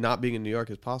to not being in New York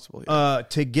as possible. Yeah.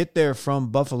 To get there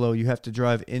from Buffalo, you have to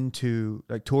drive into,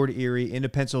 like, toward Erie, into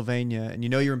Pennsylvania. And you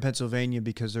know you're in Pennsylvania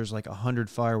because there's like 100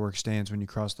 fireworks stands when you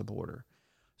cross the border.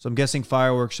 So I'm guessing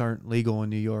fireworks aren't legal in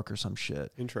New York or some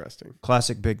shit. Interesting.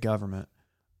 Classic big government.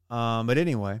 But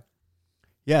anyway,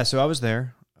 yeah, so I was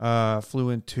there. Flew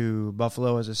into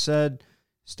Buffalo, as I said.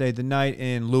 Stayed the night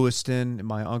in Lewiston at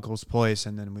my uncle's place,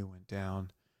 and then we went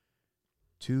down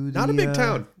to the... Not a big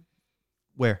town.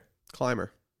 Where?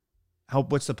 Clymer.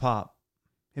 What's the pop?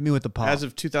 Hit me with the pop. As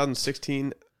of 2016,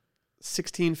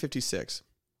 1656.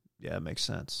 Yeah, it makes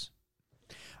sense.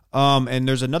 And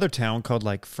there's another town called,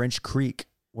 like, French Creek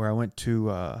where I went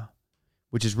to,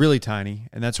 which is really tiny,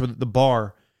 and that's where the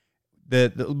bar, the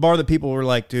bar that people were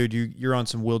like, dude, you're on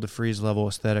some Will DeFreeze level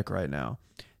aesthetic right now.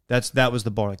 That was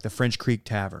the bar, like the French Creek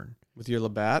Tavern. With your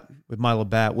Labatt? With my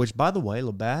Labatt, which, by the way,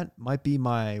 Labatt might be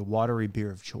my watery beer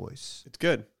of choice. It's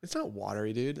good. It's not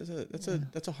watery, dude.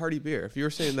 That's a hearty beer. If you were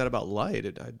saying that about light,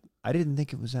 I didn't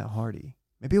think it was that hearty.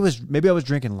 Maybe I was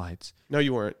drinking lights. No,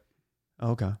 you weren't.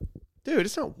 Oh, okay. Dude,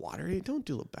 it's not watery. Don't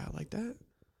do Labatt like that.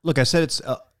 Look, I said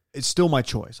it's still my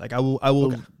choice. Like I will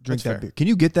Okay, drink that's that fair. beer. Can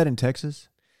you get that in Texas?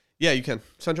 Yeah, you can.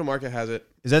 Central Market has it.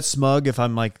 Is that smug if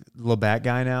I'm like Labatt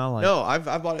guy now? Like, No, I've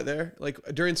bought it there. Like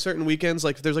during certain weekends,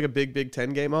 like if there's like a Big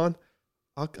Ten game on,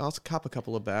 I'll cop a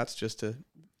couple of bats just to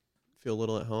feel a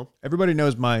little at home. everybody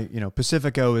knows my,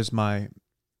 Pacifico is my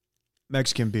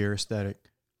Mexican beer aesthetic.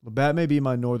 Labatt may be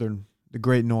my the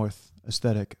Great North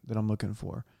aesthetic that I'm looking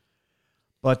for.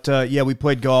 But yeah, we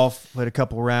played golf, played a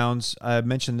couple rounds. I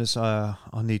mentioned this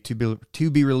on the to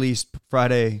be released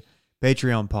Friday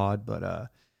Patreon pod,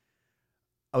 but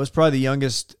I was probably the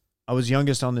youngest. I was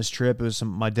youngest on this trip. It was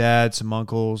my dad, some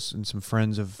uncles, and some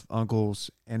friends of uncles,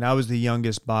 and I was the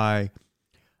youngest by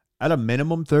at a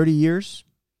minimum 30 years,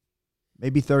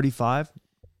 maybe 35.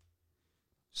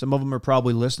 Some of them are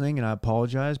probably listening, and I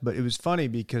apologize, but it was funny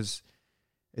because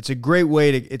it's a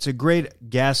great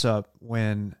gas up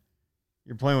when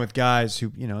you're playing with guys who,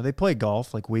 they play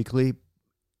golf like weekly,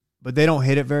 but they don't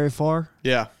hit it very far.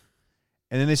 Yeah.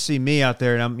 And then they see me out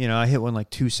there, and I hit one like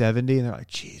 270, and they're like,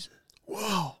 Jesus.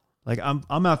 Whoa. Like,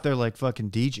 I'm out there like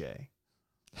fucking DJ.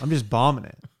 I'm just bombing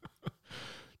it.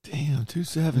 Damn,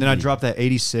 270. And then I drop that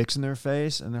 86 in their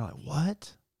face, and they're like,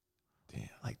 what? Damn.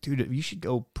 Like, dude, you should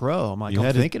go pro. I'm like, You I'm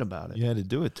had to- thinking about it. You had to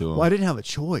do it to him. Well, I didn't have a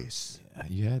choice. Yeah,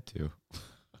 you had to.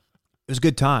 It was a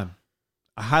good time.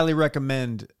 I highly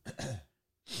recommend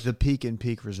the Peak and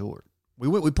Peak Resort.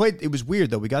 We played. It was weird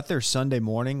though. We got there Sunday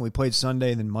morning. We played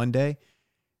Sunday and then Monday.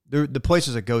 The place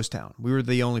is a ghost town. We were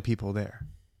the only people there,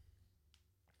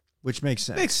 which makes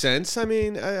sense. Makes sense. I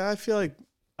mean, I feel like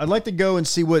I'd like to go and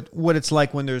see what it's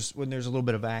like when there's a little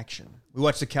bit of action. We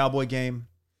watched the Cowboy game,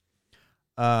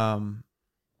 in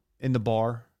the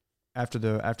bar after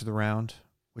the round.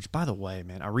 Which, by the way,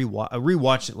 man, I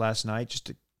rewatched it last night just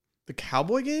to the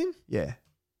Cowboy game. yeah.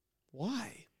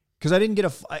 Why? Because I didn't get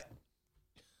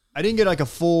like a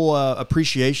full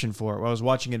appreciation for it. I was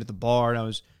watching it at the bar and I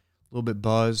was a little bit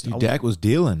buzzed. Dude, I Dak was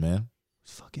dealing, man.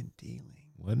 was fucking dealing.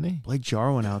 Wasn't he? Blake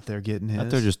Jarwin out there getting his. Out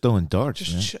there just throwing darts,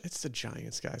 man. It's the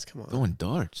Giants, guys. Come on. Throwing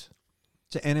darts.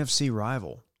 It's an NFC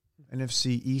rival,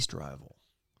 NFC East rival.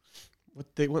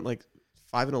 What they went like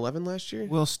 5-11 last year.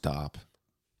 Well, stop.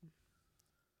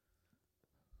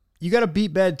 You got to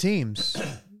beat bad teams.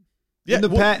 Yeah, in the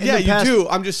you past- do.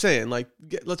 I'm just saying, like,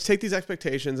 let's take these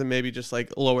expectations and maybe just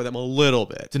like lower them a little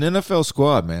bit. It's an NFL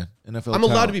squad, man. NFL. I'm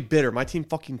allowed talent. to be bitter. My team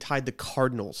fucking tied the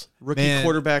Cardinals. Rookie Man.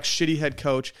 quarterback, shitty head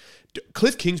coach.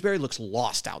 Cliff Kingsbury looks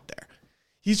lost out there.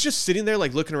 He's just sitting there,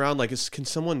 like looking around, like, can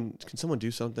someone do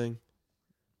something?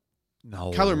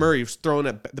 No. Kyler Murray was throwing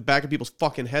at the back of people's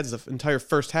fucking heads the entire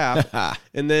first half,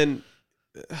 and then,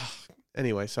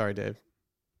 anyway, sorry, Dave.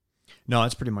 No,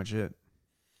 that's pretty much it.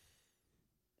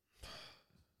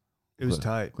 It was Glad-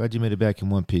 tight. Glad you made it back in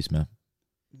one piece, man.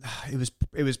 It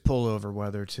was pullover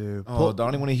weather too. Oh, don't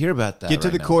even want to hear about that. Get to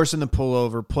right the now. course in the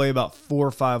pullover. Play about 4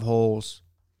 or 5 holes.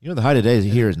 You know, the high today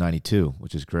here is 92,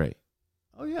 which is great.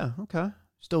 Oh yeah, okay.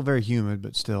 Still very humid,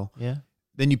 but still. Yeah.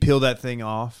 Then you peel that thing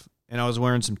off, and I was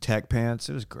wearing some Tech pants.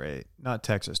 It was great. Not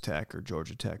Texas Tech or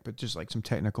Georgia Tech, but just like some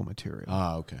technical material.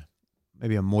 Ah, okay.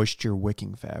 Maybe a moisture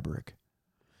wicking fabric.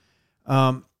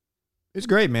 It's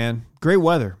great, man. Great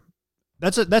weather.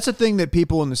 That's a thing that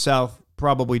people in the South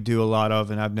probably do a lot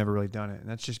of, and I've never really done it. And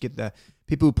that's just get the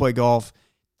people who play golf,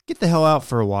 get the hell out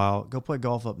for a while. Go play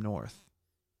golf up north,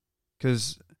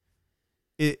 because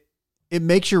it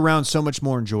makes your round so much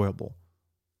more enjoyable.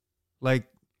 Like,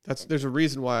 There's a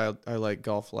reason why I like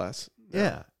golf less.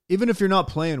 yeah, even if you're not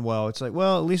playing well, it's like,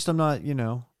 well, at least I'm not,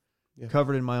 Yeah.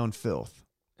 covered in my own filth.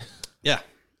 Yeah,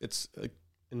 it's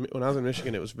when I was in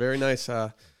Michigan, it was very nice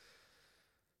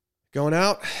going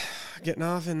out, getting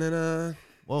off, and then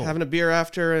Whoa. having a beer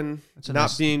after, and That's a not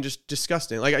nice- being just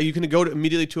disgusting. Like, you can go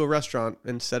immediately to a restaurant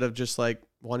instead of just like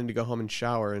wanting to go home and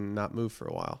shower and not move for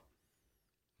a while.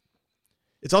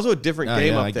 It's also a different Oh,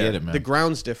 game yeah, up I there. get it, man. The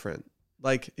ground's different.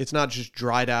 Like, it's not just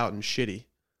dried out and shitty.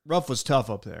 Rough was tough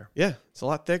up there. Yeah, it's a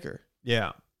lot thicker.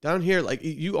 Yeah. Down here, like,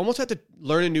 you almost have to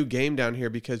learn a new game down here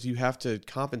because you have to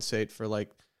compensate for like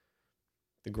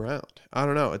the ground. I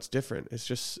don't know. It's different. It's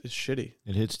shitty.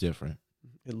 It hits different.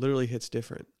 It literally hits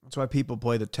different. That's why people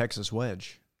play the Texas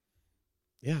wedge.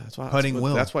 Yeah, that's why Putting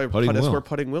Will. That's why Putting that's Will. where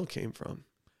Putting Will came from.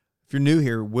 If you're new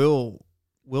here, Will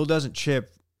doesn't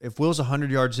chip. If Will's 100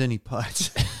 yards in, he putts.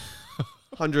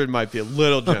 100 might be a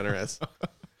little generous.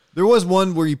 There was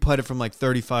one where you putted from like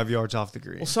 35 yards off the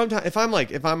green. Well, sometimes if I'm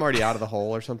already out of the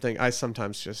hole or something, I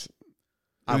sometimes just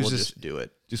I was will just- just do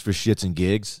it. Just for shits and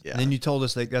gigs. Yeah. And then you told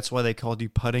us that's why they called you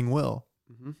Putting Will.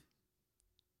 Mhm.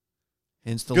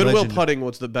 Hence the Goodwill legend. Putting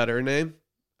was the better name.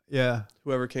 Yeah.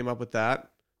 Whoever came up with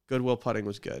that, Goodwill Putting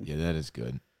was good. Yeah, that is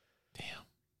good.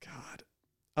 God.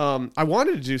 I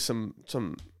wanted to do some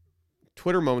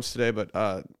Twitter moments today, but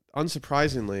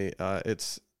unsurprisingly,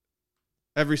 it's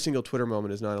every single Twitter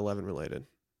moment is 9/11 related.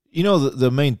 You know, the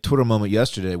main Twitter moment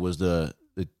yesterday was the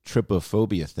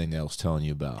trypophobia thing I was telling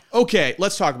you about. Okay,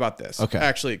 let's talk about this. Okay.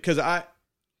 Actually, because I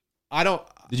don't.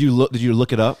 Did you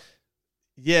look it up?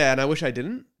 Yeah, and I wish I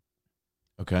didn't.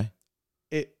 Okay.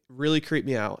 It really creeped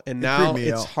me out, and It now creeped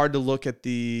me it's out. hard to look at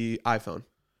the iPhone.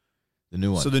 The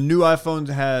new one. So the new iPhone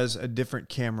has a different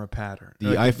camera pattern.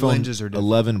 the iPhone lenses are different.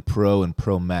 11 Pro and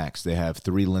Pro Max, they have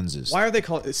 3 lenses. Why are they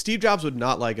calling? Steve Jobs would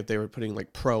not like if they were putting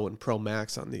like Pro and Pro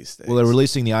Max on these things. Well, they're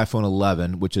releasing the iPhone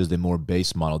 11, which is the more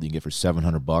base model that you can get for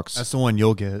 $700. That's the one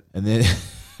you'll get. And then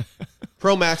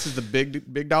Pro Max is the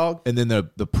big dog. and then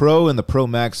the Pro and the Pro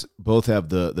Max both have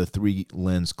the 3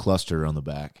 lens cluster on the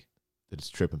back that is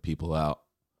tripping people out.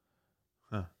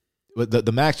 Huh. But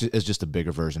the Max is just a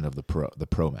bigger version of the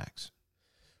Pro Max.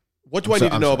 What do I I'm so- need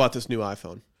to I'm know sorry. about this new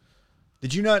iPhone?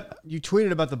 Did you not? You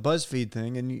tweeted about the BuzzFeed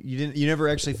thing, and you didn't. You never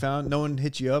actually found. No one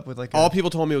hit you up with like. All people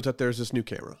told me was that there's this new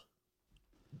camera.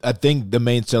 I think the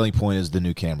main selling point is the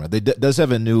new camera. They does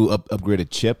have a new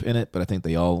upgraded chip in it, but I think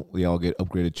they all get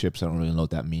upgraded chips. I don't really know what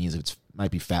that means. If it's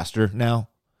might be faster now.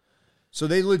 So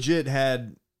they legit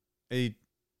had a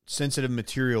sensitive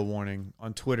material warning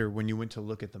on Twitter when you went to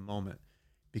look at the moment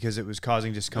because it was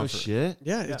causing discomfort. shit.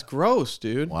 Yeah, it's gross,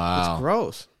 dude. Wow. It's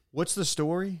gross. What's the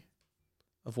story?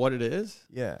 Of what it is?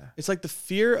 Yeah. It's like the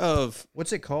fear of...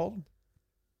 What's it called?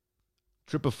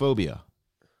 Trypophobia.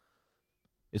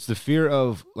 It's the fear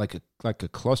of like a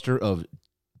cluster of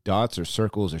dots or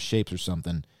circles or shapes or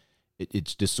something.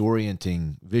 It's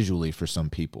disorienting visually for some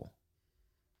people.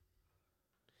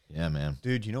 Yeah, man.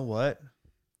 Dude, you know what?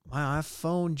 My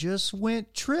iPhone just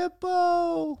went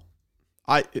triple.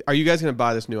 Are you guys going to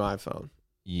buy this new iPhone?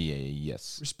 Yeah,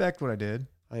 yes. Respect what I did.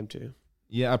 I am too.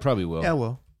 Yeah, I probably will. Yeah,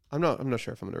 well. I'm not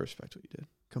sure if I'm going to respect what you did.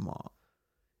 Come on.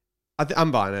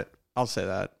 I'm buying it. I'll say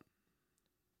that.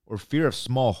 Or fear of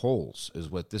small holes is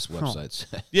what this website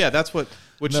said. Yeah, that's what...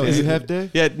 Which No, is, you have,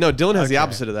 Dave? Yeah, no, Dylan has the Okay.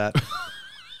 opposite of that.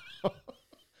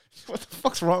 What the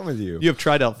fuck's wrong with you? You have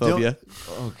tridelt phobia.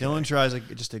 Okay. Dylan tries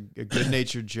just a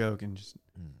good-natured joke and just...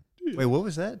 Wait, what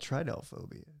was that?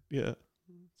 Tridelphobia. Yeah.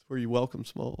 It's where you welcome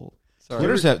small... Sorry.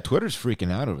 Twitter's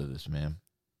freaking out over this, man.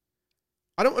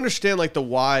 I don't understand, like, the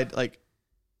wide... Like,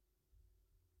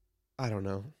 I don't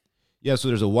know. Yeah, so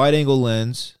there's a wide-angle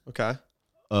lens. Okay.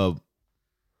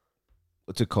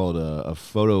 What's it called? A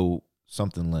photo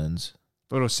something lens.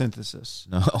 Photosynthesis.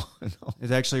 No.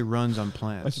 It actually runs on I should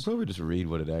plants. probably just read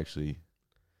what it actually...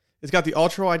 It's got the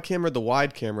ultra-wide camera, the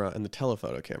wide camera, and the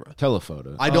telephoto camera.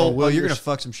 Telephoto. I don't... Well, you're underst- going to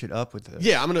fuck some shit up with this.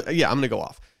 Yeah, I'm gonna go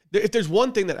off. If there's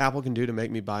one thing that Apple can do to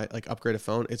make me upgrade a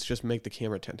phone, it's just make the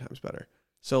camera 10 times better.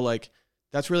 So like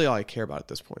that's really all I care about at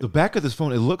this point. The back of this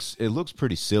phone, it looks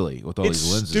pretty silly with all It's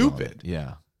these lenses. stupid. On it.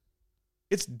 Yeah.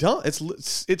 It's dumb.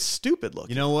 It's stupid looking.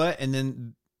 You know what? And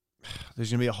then there's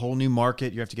going to be a whole new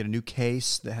market. You have to get a new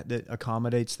case that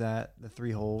accommodates the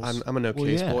 3 holes. I'm a no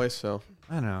case yeah. boy, so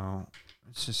I know.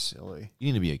 It's just silly. You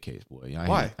need to be a case boy.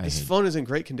 why? This hate- phone is in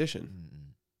great condition.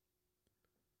 Mm-mm.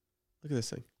 Look at this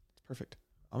thing. It's perfect.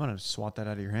 I'm going to swat that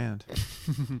out of your hand.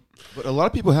 But a lot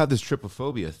of people have this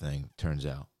trypophobia thing, turns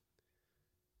out.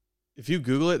 If you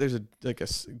Google it, there's a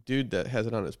dude that has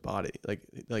it on his body,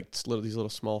 these little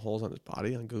small holes on his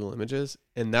body on Google Images,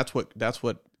 and that's what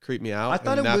creeped me out. I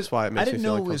thought and it that's was. why it I makes didn't me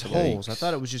feel know it was uncomfortable. holes. I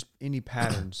thought it was just any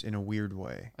patterns in a weird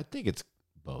way. I think it's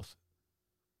both.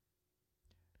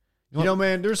 You know,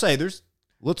 man. There's Let's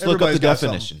look up everybody's the got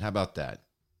something. definition. How about that?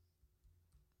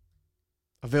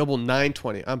 Available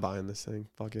 $920. I'm buying this thing.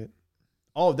 Fuck it.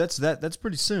 Oh, that's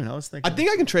pretty soon. I was thinking. I think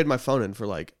I can trade my phone in for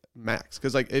like max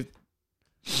because like if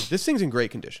this thing's in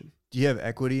great condition. Do you have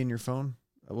equity in your phone?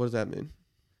 What does that mean?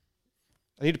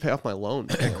 I need to pay off my loan.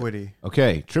 Equity.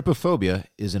 Okay, trypophobia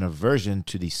is an aversion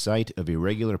to the sight of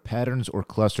irregular patterns or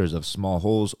clusters of small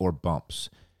holes or bumps.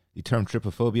 The term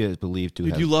trypophobia is believed to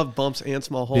Dude, have you love bumps and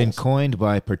small holes. been coined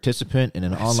by a participant in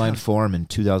an online forum in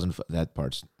 2005. That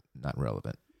part's not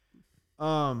relevant.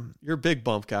 You're a big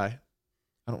bump guy.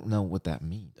 I don't know what that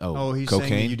means. Oh, he's cocaine.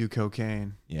 saying that you do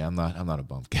cocaine. Yeah, I'm not a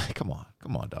bump guy. Come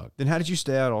on, dog. Then how did you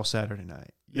stay out all Saturday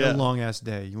night? You had a long ass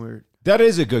day. You were. That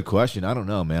is a good question. I don't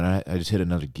know, man. I just hit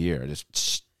another gear. I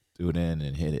just threw it in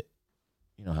and hit it.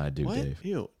 You know how I do, What? Dave.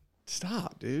 Ew.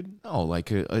 Stop, dude. No,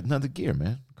 like another gear,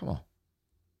 man. Come on.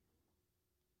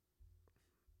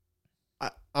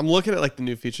 I'm looking at like the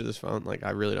new feature of this phone. Like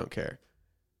I really don't care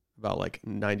about like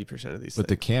 90% of these But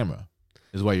the things. camera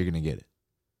is why you're gonna get it.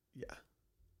 Yeah.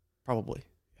 Probably.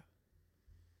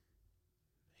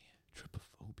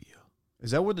 Trypophobia.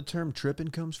 Is that where the term tripping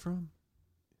comes from?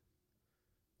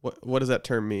 What does that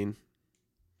term mean?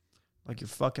 Like you're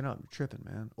fucking up, you're tripping,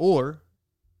 man. Or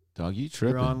Dog, you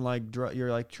tripping? you're on like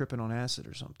you're like tripping on acid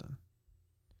or something.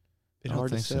 I don't Hard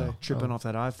to think say. so. Tripping Oh. off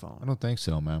that iPhone. I don't think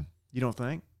so, man. You don't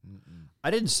think? Mm-mm.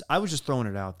 I was just throwing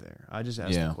it out there. I just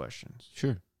asked Yeah. the questions.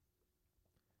 Sure.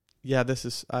 Yeah, this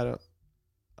is I'm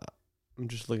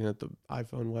just looking at the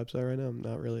iPhone website right now. I'm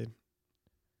not really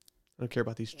I don't care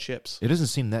about these chips. It doesn't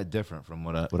seem that different from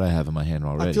what I have in my hand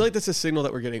already. I feel like that's a signal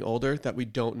that we're getting older, that we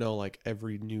don't know like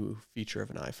every new feature of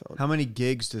an iPhone. How many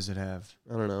gigs does it have?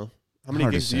 I don't know. How many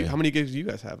Hard to gigs do you say. how many gigs do you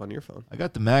guys have on your phone? I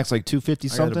got the max like 250 I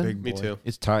got a something. big Me boy. too.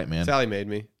 It's tight, man. Sally made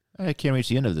me. I can't reach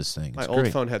the end of this thing. My It's old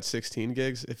great. phone had 16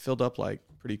 gigs. It filled up like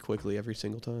pretty quickly every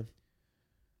single time.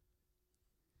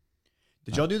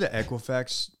 Did y'all do the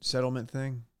Equifax settlement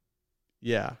thing?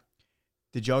 Yeah.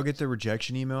 Did y'all get the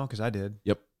rejection email? Because I did.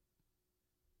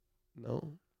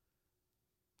 No.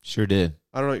 Sure did.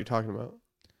 I don't know what you're talking about.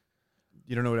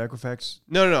 You don't know what Equifax?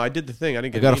 No. I did the thing. I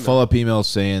didn't I get got an a email. follow-up email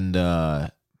saying I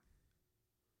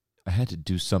had to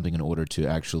do something in order to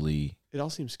actually It all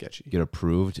seems sketchy. get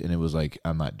approved, and it was like,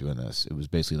 I'm not doing this. It was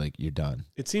basically like, you're done.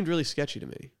 It seemed really sketchy to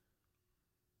me.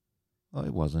 Oh,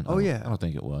 it wasn't. Oh, yeah. I don't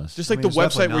think it was. Just like I mean, the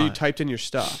it's definitely website where you not. typed in your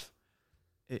stuff.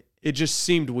 It just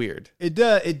seemed weird.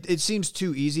 It seems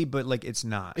too easy, but like it's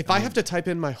not. If I have to type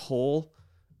in my whole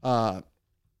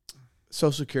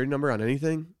social security number on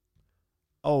anything,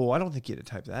 I don't think you had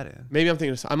to type that in. maybe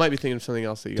I might be thinking of something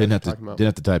else that you guys are talking about. Didn't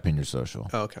have to type in your social.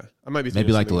 Oh, okay. I might be thinking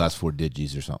Maybe of like the something last else. 4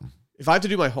 digits or something. If I have to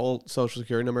do my whole social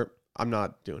security number, I'm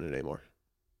not doing it anymore.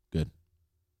 Good.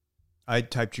 I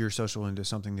typed your social into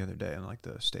something the other day on like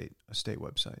a state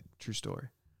website. True story.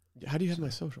 How do you have my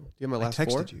social? Do you have my I last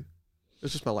texted 4? you.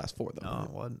 It's just my last 4 though. No,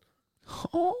 it wasn't.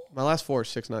 Oh, My last 4 is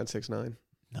 6969.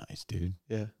 nice, dude.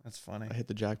 Yeah, That's funny. I hit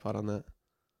the jackpot on that.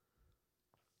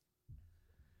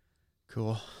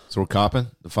 Cool. So we're copping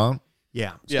the phone?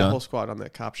 Yeah. It's yeah, done? whole squad on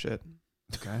that cop shit.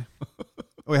 Okay.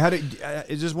 Wait,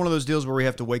 is this one of those deals where we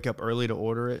have to wake up early to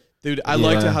order it? Dude, I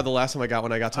liked Yeah. how the last time I got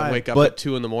one, I got to wake up but- at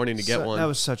 2 in the morning to get one. That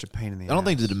was such a pain in the ass. I don't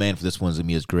think the demand for this one's going to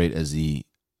be as great as the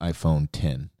iPhone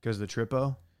 10. Because the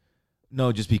Trippo?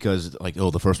 No, just because, like,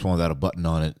 the first one without a button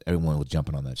on it, everyone was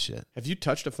jumping on that shit. Have you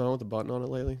touched a phone with a button on it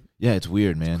lately? Yeah, it's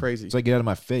weird, man. crazy. It's like, get out of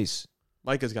my face.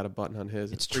 Micah's got a button on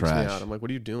his. It's It freaks me trash. out. I'm like, what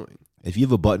are you doing? If you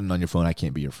have a button on your phone, I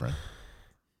can't be your friend.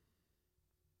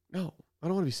 No, I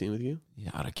don't want to be seen with you. Yeah,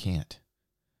 I can't.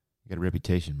 You got a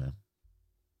reputation, man.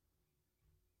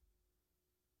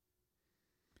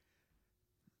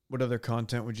 What other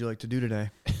content would you like to do today?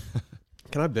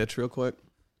 Can I bitch real quick?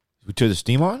 We turn the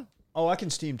steam on? Oh, I can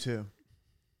steam too.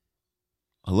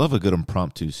 I love a good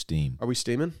impromptu steam. Are we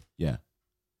steaming? Yeah.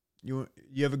 You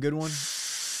have a good one?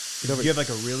 Get over You have like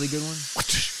a really good one?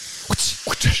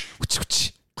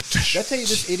 That's how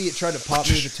this idiot tried to pop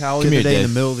me with a towel the Come other here, day in Dave.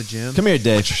 the middle of the gym. Come here,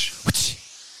 Dave.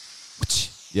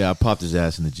 Yeah, I popped his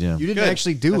ass in the gym. You didn't Good.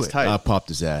 actually do That's it. tight. I popped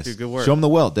his ass. Dude, good work. Show him the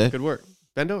welt, Dave. Good work.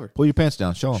 Bend over. Pull your pants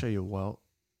down. Show I'll him. show you well.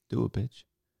 Do it, bitch.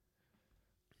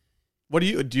 What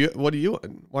do you?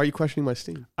 Why are you questioning my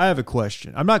steam? I have a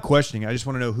question. I'm not questioning. I just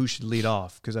want to know who should lead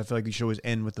off because I feel like you should always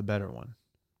end with the better one.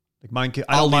 Like mine.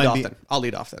 I I'll don't lead mind off being. then. I'll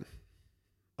lead off then.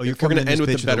 Oh, you're If we're coming gonna in end this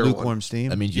with bitch the better a one. lukewarm steam.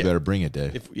 That means you Yeah. better bring it,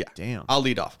 Dave. Damn. I'll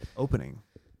lead off. Opening.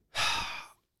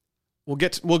 We'll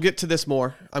get to this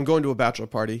more. I'm going to a bachelor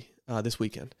party this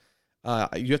weekend.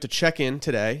 You have to check in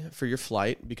today for your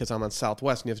flight because I'm on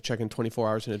Southwest and you have to check in 24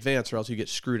 hours in advance or else you get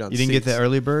screwed on You didn't get seats. the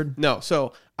early bird? No,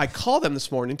 so I called them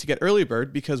this morning to get early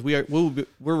bird because we're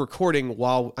recording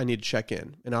while I need to check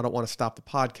in, and I don't want to stop the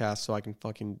podcast so I can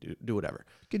fucking do whatever.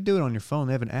 You could do it on your phone.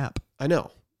 They have an app. I know,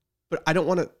 but I don't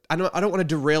want to. I don't want to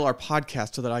derail our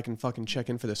podcast so that I can fucking check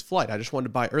in for this flight. I just wanted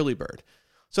to buy early bird,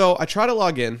 so I try to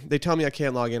log in. They tell me I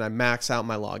can't log in. I max out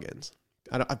my logins.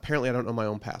 Apparently, I don't know my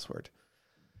own password.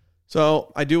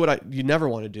 So I do what you never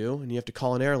want to do, and you have to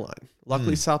call an airline.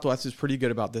 Luckily, Southwest is pretty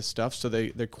good about this stuff, so they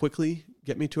quickly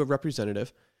get me to a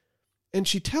representative. And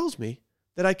she tells me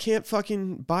that I can't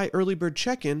fucking buy early bird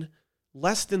check-in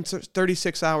less than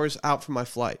 36 hours out from my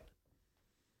flight.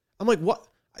 I'm like, what?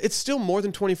 It's still more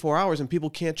than 24 hours, and people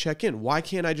can't check in. Why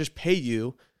can't I just pay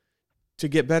you to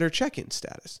get better check-in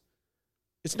status?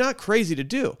 It's not crazy to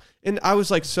do. And I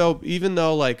was like, so even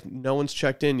though like no one's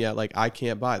checked in yet, like I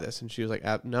can't buy this. And she was like,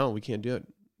 no, we can't do it.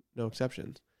 No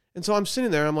exceptions. And so I'm sitting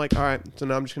there. I'm like, all right. So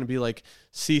now I'm just going to be like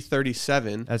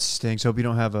C37. That stinks. Hope you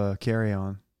don't have a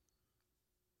carry-on.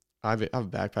 I have a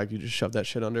backpack. You just shove that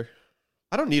shit under.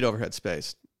 I don't need overhead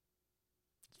space.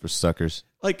 For suckers.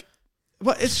 Like,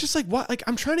 but it's just like, what? Like,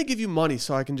 I'm trying to give you money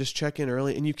so I can just check in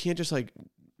early and you can't just like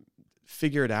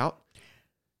figure it out.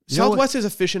 You know Southwest is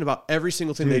efficient about every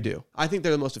single thing they Dude. do. I think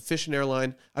they're the most efficient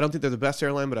airline. I don't think they're the best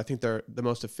airline, but I think they're the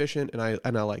most efficient, and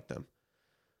I like them.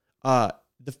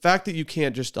 The fact that you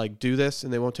can't just like do this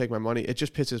and they won't take my money, it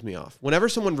just pisses me off. Whenever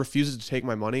someone refuses to take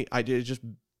my money, it just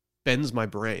bends my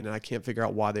brain, and I can't figure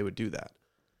out why they would do that.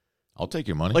 I'll take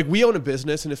your money. Like, we own a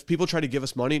business, and if people try to give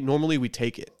us money, normally we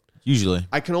take it. Usually.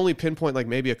 I can only pinpoint like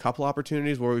maybe a couple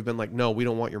opportunities where we've been like, no, we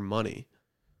don't want your money.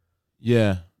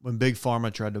 Yeah. When Big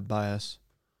Pharma tried to buy us.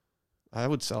 I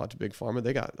would sell it to Big Pharma.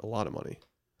 They got a lot of money.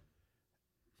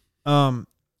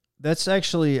 That's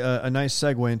actually a nice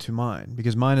segue into mine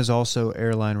because mine is also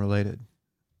airline related,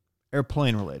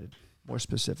 airplane related, more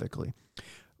specifically.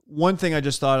 One thing I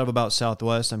just thought of about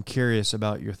Southwest, I'm curious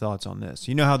about your thoughts on this.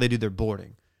 You know how they do their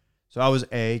boarding. So I was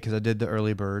A because I did the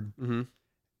early bird, Mm-hmm.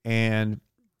 and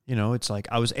you know it's like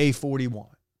I was A41.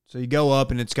 So you go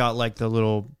up and it's got like the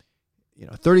little,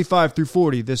 35 through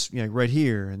 40, this right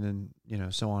here, and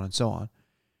then so on and so on.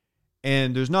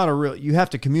 And there's not a real, you have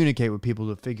to communicate with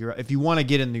people to figure out, if you want to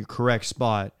get in the correct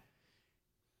spot,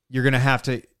 you're going to have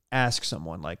to ask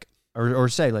someone like, or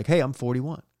say like, hey, I'm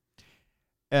 41.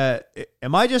 Am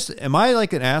I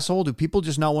like an asshole? Do people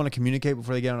just not want to communicate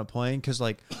before they get on a plane? Because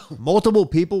like multiple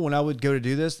people, when I would go to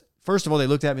do this, First of all, they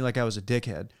looked at me like I was a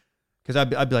dickhead because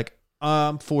I'd be like,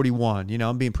 I'm 41. You know,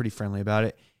 I'm being pretty friendly about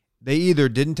it. They either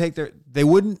didn't take they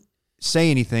wouldn't say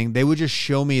anything. They would just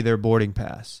show me their boarding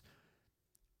pass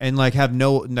and like have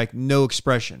no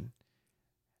expression.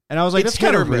 And I was like, It's that's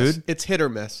kind hit of or miss. rude. It's hit or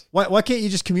miss. Why can't you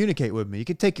just communicate with me? You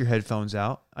could take your headphones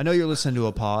out. I know you're listening to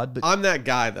a pod, but I'm that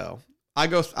guy though.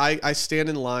 I stand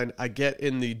in line. I get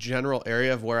in the general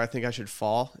area of where I think I should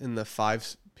fall in the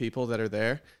 5 people that are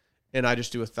there, and I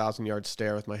just do a 1,000-yard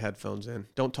stare with my headphones in.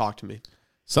 Don't talk to me.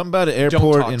 Something about an Don't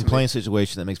airport talk and to me. plane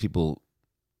situation that makes people,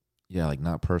 like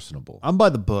not personable. I'm by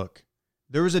the book.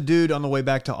 There was a dude on the way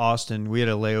back to Austin. We had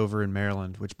a layover in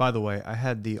Maryland, which, by the way, I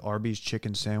had the Arby's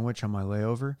chicken sandwich on my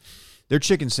layover. Their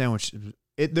chicken sandwich,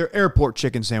 their airport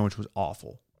chicken sandwich was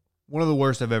awful. One of the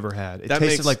worst I've ever had. It That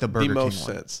tasted makes like the Burger the King most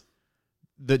one. sense.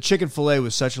 The chicken fillet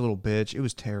was such a little bitch. It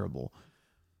was terrible.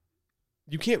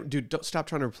 You can't, dude. Don't stop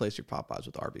trying to replace your Popeyes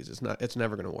with Arby's. It's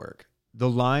never going to work. The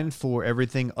line for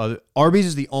everything other Arby's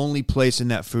is the only place in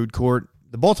that food court.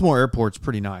 The Baltimore airport's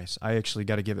pretty nice. I actually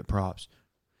got to give it props.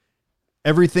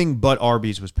 Everything but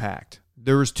Arby's was packed.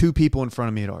 There was 2 people in front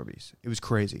of me at Arby's. It was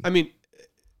crazy. I mean,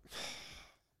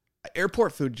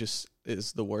 airport food just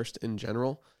is the worst in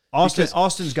general.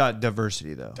 Austin's got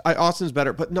diversity though. Austin's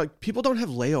better, but no, people don't have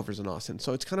layovers in Austin,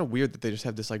 so it's kind of weird that they just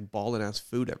have this like ballin' ass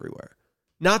food everywhere.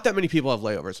 Not that many people have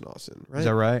layovers in Austin, right? Is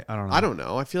that right? I don't know. I don't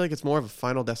know. I feel like it's more of a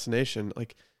final destination.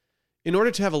 Like, in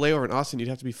order to have a layover in Austin, you'd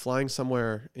have to be flying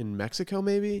somewhere in Mexico,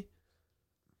 maybe.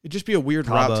 It'd just be a weird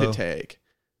route to take.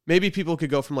 Maybe people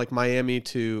could go from like Miami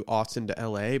to Austin to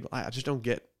LA, but I just don't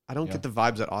get. I don't get the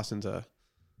vibes that Austin's a.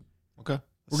 Okay.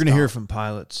 We're gonna hear from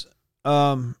pilots.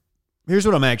 Here's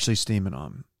what I'm actually steaming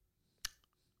on.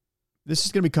 This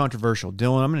is gonna be controversial,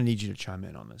 Dylan. I'm gonna need you to chime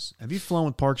in on this. Have you flown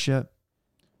with Parks yet?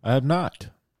 I have not.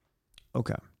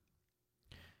 Okay.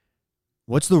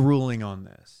 What's the ruling on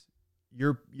this?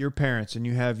 Your parents and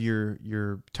you have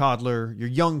your toddler, your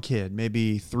young kid,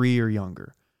 maybe 3 or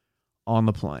younger, on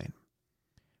the plane.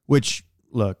 Which,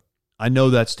 look, I know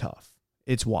that's tough.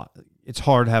 It's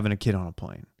hard having a kid on a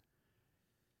plane.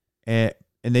 And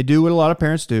they do what a lot of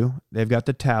parents do. They've got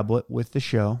the tablet with the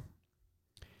show.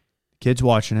 Kids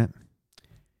watching it.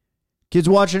 Kids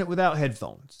watching it without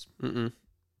headphones. Mm-mm.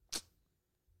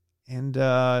 And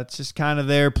it's just kind of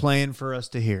there playing for us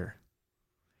to hear.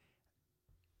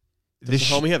 Does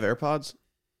the homie have AirPods?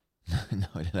 No,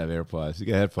 I didn't have AirPods. You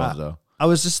got headphones, though. I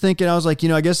was just thinking, I was like,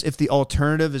 I guess if the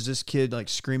alternative is this kid like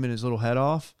screaming his little head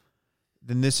off,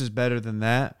 then this is better than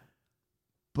that.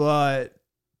 But,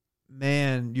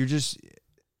 man,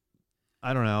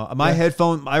 I don't know. My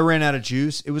headphone, I ran out of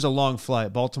juice. It was a long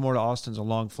flight. Baltimore to Austin's a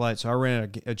long flight, so I ran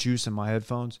out of juice in my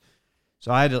headphones.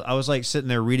 So I was like sitting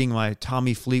there reading my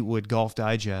Tommy Fleetwood Golf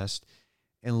Digest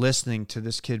and listening to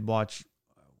this kid watch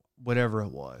whatever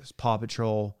it was, Paw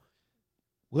Patrol.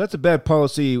 Well, that's a bad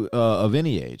policy of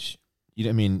any age.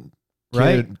 I mean,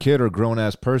 Right? kid or grown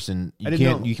ass person, I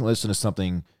didn't know. you can listen to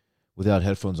something without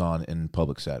headphones on in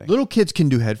public setting. Little kids can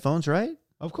do headphones, right?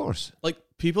 Of course. Like,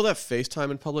 people that FaceTime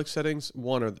in public settings,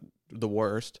 one, are the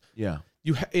worst. Yeah.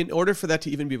 In order for that to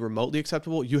even be remotely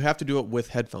acceptable, you have to do it with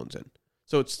headphones in.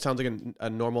 So it sounds like a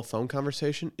normal phone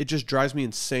conversation. It just drives me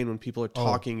insane when people are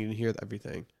talking and you hear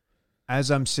everything.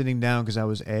 As I'm sitting down,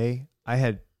 because I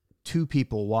had 2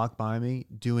 people walk by me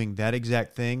doing that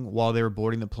exact thing while they were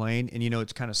boarding the plane. And,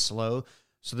 it's kind of slow.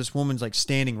 So this woman's like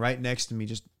standing right next to me,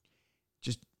 just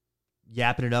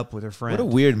yapping it up with her friend. What a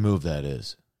weird move that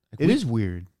is. It is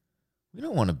weird. We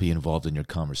don't want to be involved in your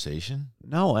conversation.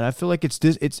 No, and I feel like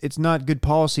it's not good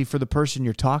policy for the person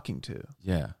you're talking to.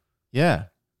 Yeah. Yeah.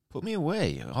 Put me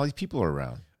away. All these people are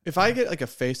around. If I get like a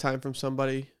FaceTime from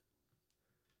somebody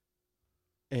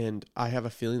and I have a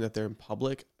feeling that they're in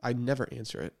public, I never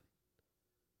answer it.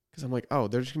 Because I'm like, oh,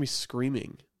 they're just going to be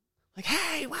screaming. Like,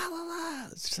 hey, wow, wow, wow.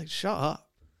 It's just like, shut up.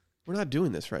 We're not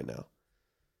doing this right now.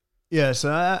 Yeah,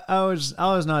 so I was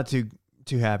not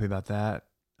too happy about that.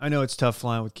 I know it's tough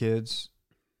flying with kids,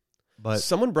 but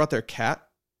Someone brought their cat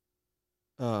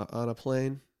on a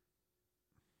plane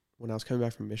when I was coming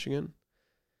back from Michigan.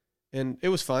 And it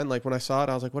was fine. Like, when I saw it,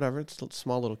 I was like, whatever. It's a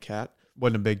small little cat.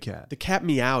 wasn't a big cat. The cat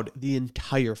meowed the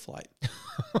entire flight.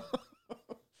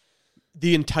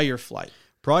 The entire flight.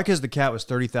 Probably because the cat was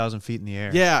 30,000 feet in the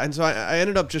air. Yeah, and so I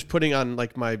ended up just putting on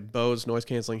like my Bose noise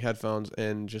canceling headphones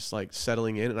and just like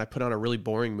settling in. And I put on a really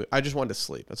boring movie. I just wanted to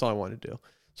sleep. That's all I wanted to do.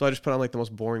 So I just put on like the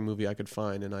most boring movie I could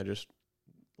find, and I just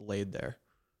laid there.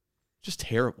 Just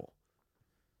terrible.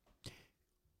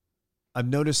 I've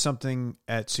noticed something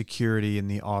at security in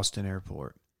the Austin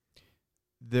airport.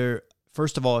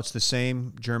 First of all, it's the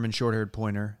same German short-haired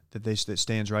pointer that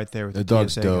stands right there with The the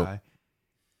dog's TSA dope. guy.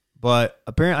 But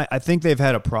apparently, I think they've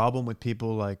had a problem with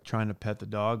people like trying to pet the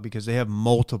dog because they have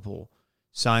multiple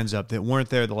signs up that weren't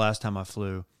there the last time I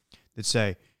flew that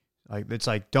say, like, it's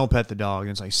like, don't pet the dog. And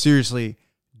it's like, seriously,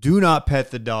 do not pet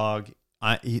the dog.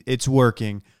 It's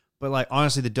working. But like,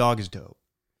 honestly, the dog is dope.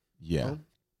 Yeah.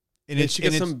 And it's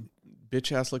some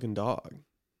bitch ass looking dog.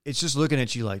 It's just looking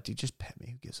at you like, dude, just pet me.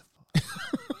 Who gives a fuck?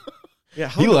 Yeah,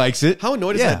 He likes it. How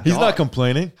annoyed is that dog? He's not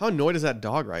complaining. How annoyed is that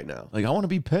dog right now? Like, I want to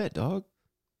be pet, dog.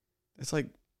 It's like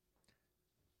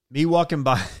Me walking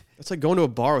by. it's like going to a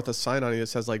bar with a sign on it that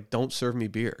says like "Don't serve me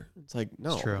beer." It's like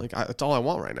no, It's true. like that's all I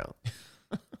want right now.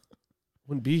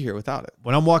 Wouldn't be here without it.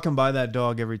 When I'm walking by that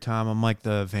dog every time, I'm like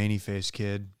the veiny face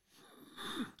kid.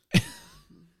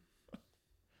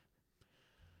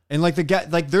 And like the guy,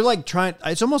 like they're like trying,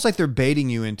 it's almost like they're baiting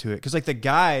you into it. Cause like the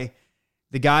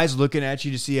guy's looking at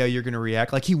you to see how you're going to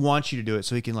react. Like he wants you to do it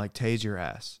so he can like tase your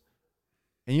ass.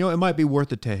 And you know, it might be worth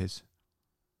the tase.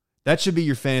 That should be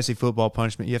your fantasy football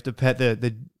punishment. You have to pet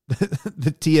the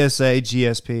TSA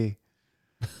GSP.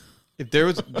 If there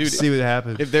was, dude, See what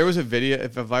happens. if there was a video,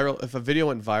 if a video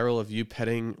went viral of you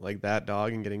petting like that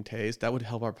dog and getting tased, that would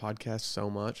help our podcast so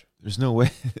much. There's no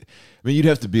way. I mean, you'd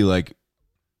have to be like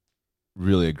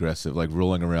really aggressive, like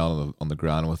rolling around on the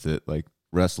ground with it, like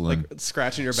wrestling. Like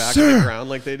scratching your back Sir! on the ground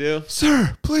like they do.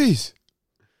 Sir, please.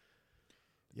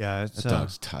 Yeah, That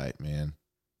dog's tight, man.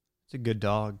 it's a good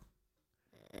dog.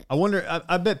 I wonder,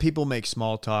 I bet people make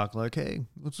small talk like, hey,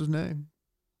 what's his name?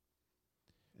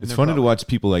 And It's they're funny to probably- watch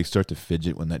people like start to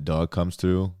fidget when that dog comes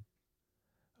through.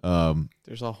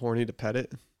 There's all horny to pet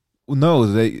it. Well,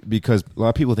 no, because a lot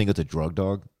of people think it's a drug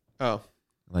dog. Oh,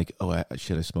 Like, oh, I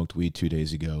smoked weed 2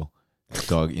 days ago. That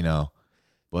dog, you know,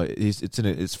 but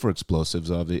it's for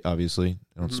explosives. Obviously,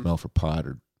 they don't Mhm. smell for pot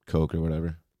or coke or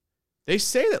whatever. they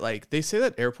say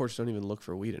that airports don't even look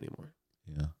for weed anymore.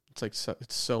 Yeah, It's like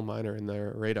it's so minor in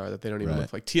their radar that they don't even Right.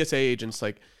 look like TSA agents.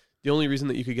 Like the only reason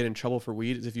that you could get in trouble for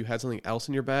weed is if you had something else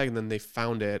in your bag and then they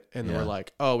found it and they Yeah. were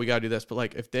like, oh, we gotta do this. But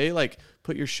like if they like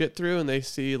put your shit through and they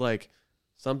see like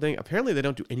something, apparently they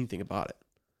don't do anything about it.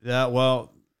 Yeah,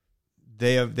 well,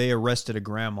 they arrested a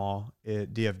grandma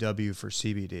at DFW for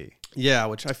CBD. Yeah,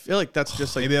 which I feel like that's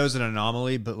just like Maybe that was an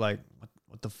anomaly, but like,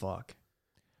 what the fuck?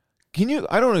 can you?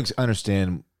 I don't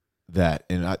understand that.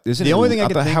 And isn't The only thing I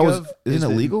can think how of isn't is it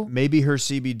that illegal? maybe her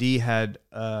CBD had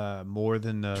more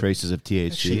than the Traces of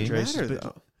that shouldn't THC. traces, matter, but-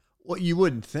 though. Well, you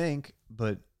wouldn't think,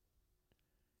 but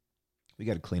We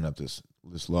got to clean up this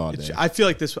law. Dave. I feel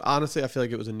like this. Honestly, I feel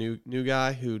like it was a new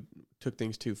guy who took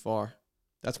things too far.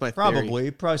 That's my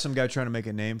theory. probably some guy trying to make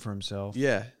a name for himself.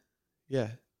 Yeah, yeah.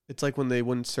 It's like when they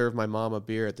wouldn't serve my mom a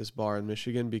beer at this bar in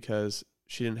Michigan because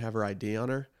she didn't have her ID on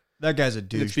her. That guy's a And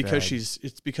douche.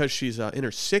 it's because she's in her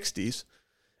 60s,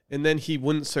 and then he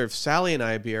wouldn't serve Sally and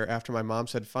I a beer after my mom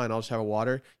said, "Fine, I'll just have a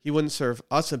water." He wouldn't serve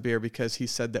us a beer because he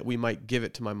said that we might give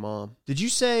it to my mom. Did you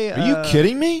say? Are you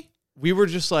kidding me? We were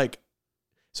just like,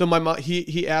 so my mom.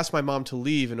 He asked my mom to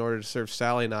leave in order to serve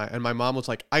Sally and I, and my mom was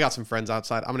like, "I got some friends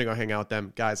outside. I'm gonna go hang out with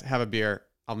them. Guys, have a beer.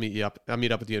 I'll meet you up. I'll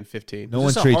meet up with you in 15." No Is one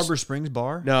this a treats Harbor Springs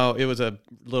bar? No, it was a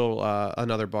little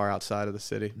another bar outside of the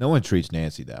city. no one treats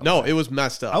Nancy that No, way. it was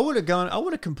messed up. I would have gone. I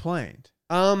would have complained.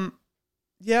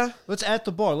 Yeah. Let's at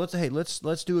the bar. Let's do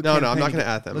a. No, I'm campaign. not gonna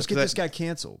at them. Let's get Because this guy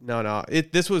canceled. No.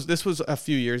 This was a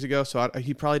few years ago, so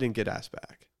he probably didn't get asked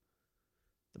back.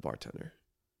 The bartender.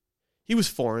 He was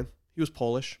foreign. He was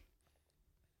Polish.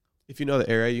 If you know the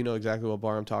area, you know exactly what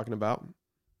bar I'm talking about.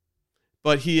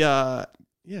 But he, yeah,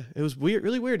 it was weird,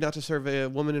 really weird not to serve a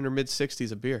woman in her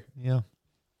mid-60s a beer. Yeah.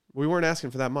 We weren't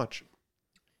asking for that much.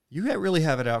 You really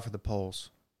have it out for the Poles.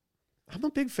 I'm a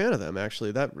big fan of them,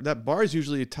 actually. That bar is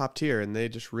usually top tier, and they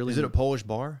just really... Is it a Polish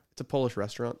bar? It's a Polish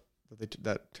restaurant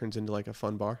that turns into like a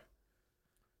fun bar.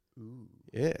 Ooh.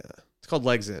 Yeah. It's called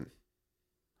Legs In.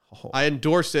 Oh. I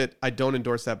endorse it. I don't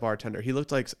endorse that bartender. He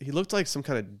looked like some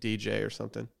kind of DJ or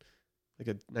something, like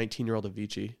a 19-year-old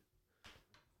Avicii.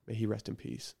 May he rest in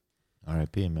peace.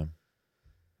 R.I.P. man.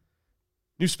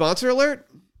 New sponsor alert.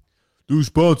 New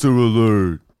sponsor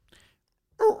alert.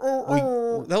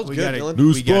 That was we good, gotta- Dylan.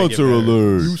 New We gotta get sponsor better.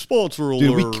 alert. New sponsor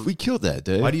alert. Dude, we killed that,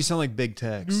 Dave. Why do you sound like Big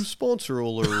Tex? New sponsor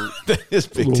alert. that is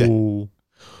big time.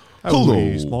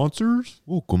 Hello, sponsors.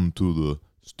 Welcome to the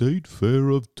State Fair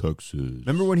of Texas.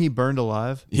 Remember when he burned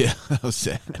alive? Yeah, that was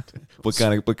sad. what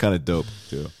kind of dope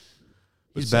too?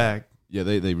 He's back. Yeah,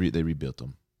 they rebuilt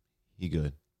him. He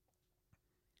good.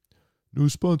 New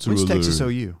sponsor When's alert. Texas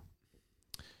OU?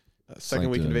 Second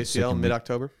like week of the ACL, second week.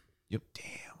 mid-October. Yep.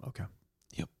 Damn. Okay.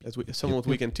 As someone with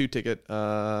weekend 2 ticket,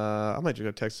 I might just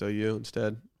go Texas OU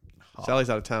instead. Sally's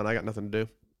out of town. I got nothing to do.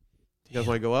 You guys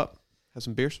want to go up? Have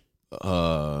some beers?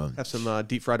 Have some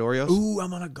deep fried Oreos. Ooh,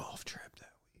 I'm on a golf trip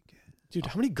that weekend. Dude,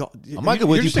 how many golf? I might go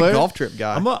with You're you, just a player. golf trip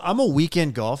guy. I'm a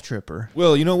weekend golf tripper.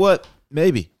 Well, you know what?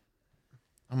 Maybe.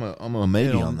 I'm a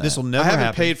maybe on that. This will I never haven't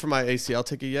happen. paid for my ACL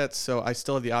ticket yet, so I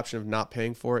still have the option of not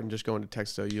paying for it and just going to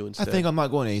Texas OU I instead. think I'm not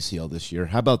going to ACL this year.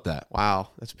 How about that? Wow,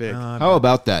 that's big. How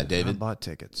about that, I David? bought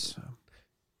tickets. So.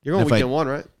 You're going if weekend one,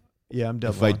 right? Yeah, I'm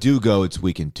double. If I do go, it's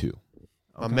weekend 2.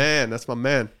 My man, that's my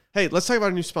man. Hey, let's talk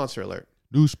about a new sponsor alert.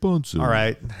 New sponsor. All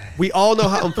right. We all know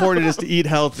how important it is to eat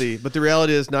healthy, but the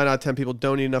reality is 9 out of 10 people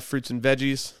don't eat enough fruits and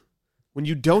veggies. When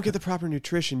you don't get the proper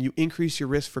nutrition, you increase your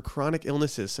risk for chronic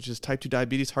illnesses such as type 2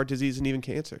 diabetes, heart disease, and even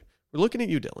cancer. We're looking at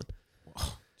you, Dylan.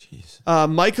 Jeez.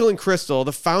 Michael and Crystal,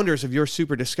 the founders of Your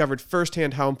Super, discovered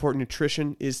firsthand how important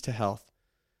nutrition is to health.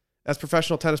 As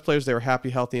professional tennis players, they were happy,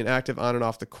 healthy, and active on and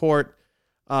off the court.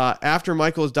 After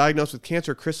Michael was diagnosed with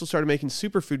cancer, Crystal started making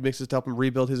superfood mixes to help him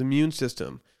rebuild his immune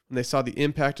system. When they saw the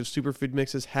impact of superfood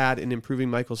mixes had in improving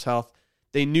Michael's health,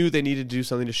 they knew they needed to do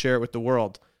something to share it with the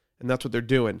world. And that's what they're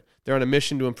doing. They're on a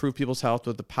mission to improve people's health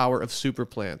with the power of super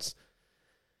plants.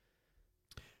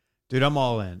 Dude, I'm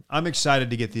all in. I'm excited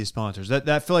to get these sponsors. That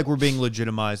I feel like we're being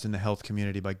legitimized in the health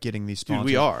community by getting these sponsors.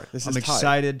 Dude, we are. I'm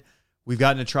excited. We've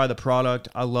gotten to try the product.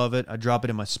 I love it. I drop it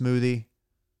in my smoothie.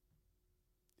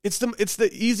 It's the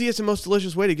easiest and most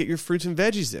delicious way to get your fruits and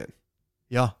veggies in.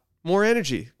 Yeah. More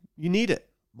energy. You need it.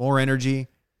 More energy.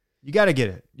 You got to get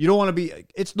it. You don't want to be.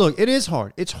 Look, it is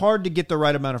hard. It's hard to get the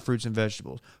right amount of fruits and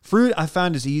vegetables. Fruit, I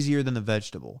find, is easier than the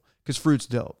vegetable because fruit's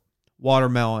dope.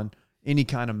 Watermelon, any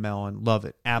kind of melon, love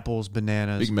it. Apples,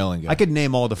 bananas. Big melon guy. I could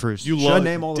name all the fruits. Should I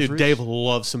name all the fruits? Dave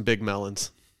loves some big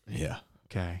melons. Yeah.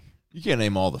 Okay. You can't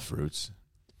name all the fruits.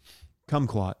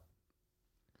 Kumquat.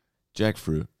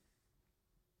 Jackfruit.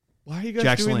 Why are you guys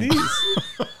Jack's doing Link. these?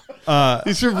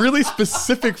 These are really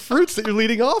specific fruits that you're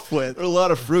leading off with. There are a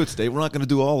lot of fruits, Dave. We're not going to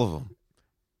do all of them.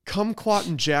 Kumquat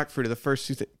and jackfruit are the first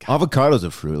two things. Avocado's a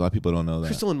fruit. A lot of people don't know that.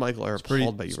 Crystal and Michael are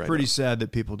appalled by you It's right pretty now. sad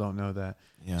that people don't know that.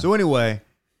 Yeah. So anyway,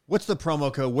 what's the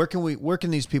promo code? Where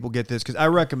can these people get this? Because I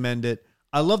recommend it.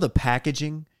 I love the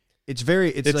packaging. It's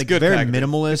like good very packaging.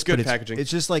 minimalist. It's good but packaging.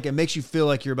 It's just like it makes you feel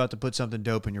like you're about to put something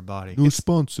dope in your body. New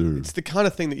sponsor. It's the kind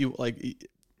of thing that you like.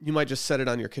 You might just set it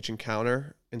on your kitchen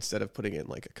counter instead of putting it in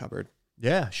like a cupboard.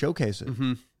 Yeah, showcase it.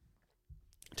 Mm-hmm.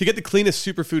 To get the cleanest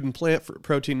superfood and plant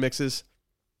protein mixes,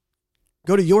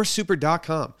 go to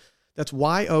yoursuper.com. That's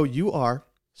YOUR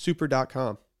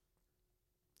super.com.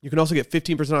 You can also get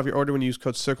 15% off your order when you use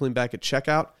code circling back at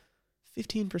checkout.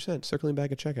 15% circling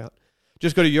back at checkout.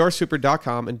 Just go to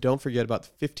yoursuper.com and don't forget about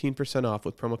the 15% off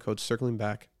with promo code circling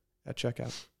back at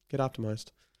checkout. Get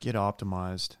optimized. Get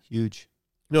optimized. Huge.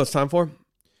 You know what it's time for?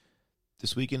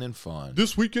 This weekend in fun.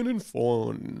 This weekend in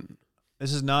fun.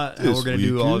 This is not how This we're going to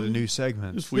do all the weekend? new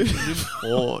segments. This weekend in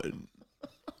fun.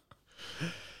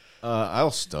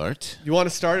 I'll start You want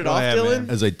to start it Go off, ahead, Dylan? man.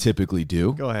 as I typically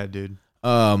do. Go ahead, dude.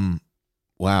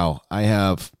 Wow. I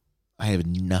have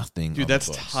nothing. Dude, on the that's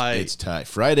books. tight. It's tight.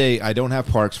 Friday, I don't have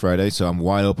Parks Friday, so I'm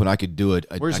wide open. I could do it.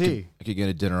 Where's I he? I could get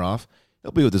a dinner off.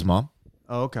 He'll be with his mom.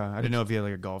 Oh, okay. I didn't know if he had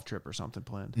like a golf trip or something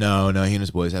planned. No, he and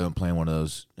his boys haven't played one of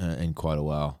those in quite a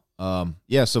while.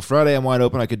 Yeah, so Friday I'm wide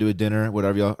open. I could do a dinner,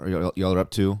 whatever y'all are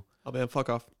up to. Oh, man, fuck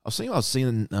off. I was thinking about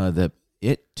seeing the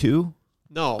It too.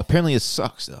 No. Apparently it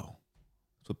sucks though.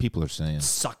 That's what people are saying.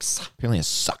 Sucks. Apparently it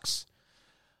sucks.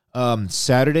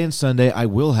 Saturday and Sunday I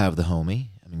will have the homie.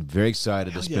 I'm very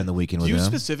excited to spend the weekend Do with you him.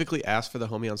 specifically ask for the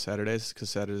homie on Saturdays because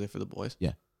Saturday for the boys?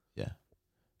 Yeah,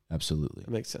 absolutely.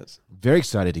 That makes sense. Very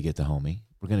excited to get the homie.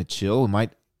 We're gonna chill. We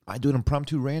might do an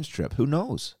impromptu ranch trip. Who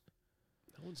knows?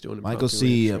 No one's doing it. Might go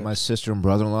see my sister and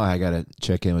brother-in-law. I gotta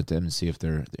check in with them and see if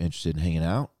they're interested in hanging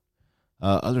out.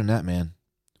 Other than that, man,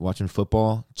 watching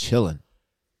football, chilling.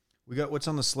 We got what's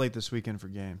on the slate this weekend for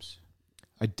games?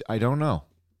 I don't know.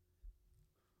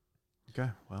 Okay,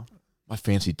 well, My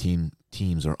fancy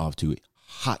teams are off to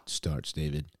hot starts,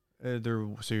 David. so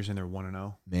you're saying they're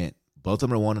 1-0? Man, both of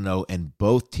them are 1-0, and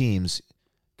both teams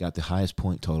got the highest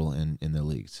point total in their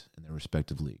leagues, in their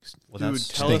respective leagues. Well, Dude, that's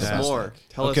tell us fantastic. more.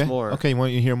 Tell okay. us more. Okay, you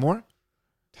want to hear more?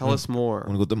 Tell us more.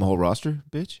 Want to go through the whole roster,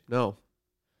 bitch? No. All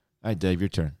right, Dave, your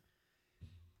turn.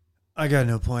 I got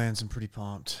no plans. I'm pretty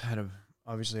pumped.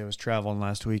 Obviously I was traveling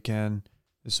last weekend.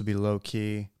 This will be low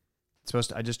key.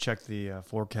 I just checked the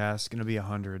forecast. It's going to be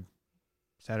 100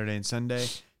 Saturday and Sunday.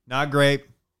 Not great.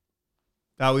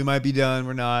 Thought we might be done.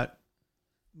 We're not.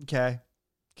 Okay.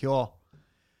 Cool.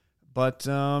 But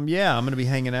yeah, I'm going to be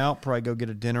hanging out. Probably go get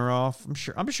a dinner off. I'm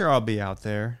sure I'll be out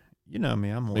there. You know me.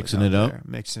 I'm always Mixing out it up? there,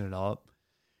 mixing it up.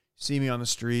 See me on the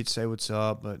street, say what's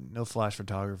up, but no flash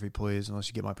photography, please, unless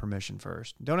you get my permission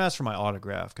first. Don't ask for my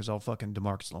autograph because I'll fucking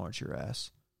DeMarcus Lawrence your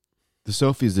ass. The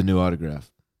Sophie is the new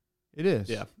autograph. It is.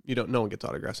 Yeah, no one gets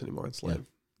autographs anymore. It's lame.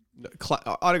 No,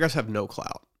 autographs have no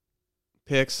clout.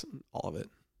 Picks, all of it.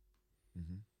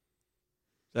 Mm-hmm.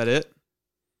 Is that it?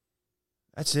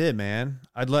 That's it, man.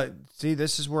 See,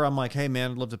 this is where I'm like, hey,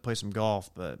 man, I'd love to play some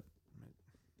golf, but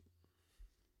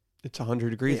It's 100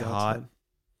 degrees It's outside. hot.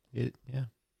 Yeah.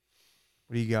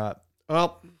 what do you got?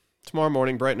 Well, tomorrow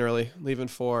morning, bright and early, leaving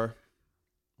for a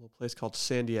little place called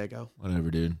San Diego.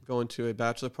 Whatever, dude. Going to a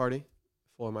bachelor party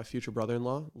for my future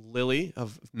brother-in-law, Lily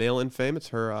of mail-in fame. It's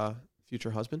her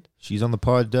future husband. She's on the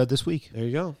pod this week. There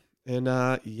you go. And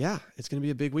it's going to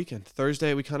be a big weekend.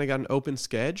 Thursday, we kind of got an open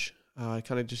sketch.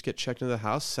 Kind of just get checked into the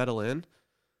house, settle in.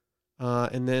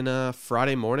 And then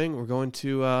Friday morning, we're going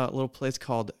to a little place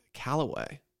called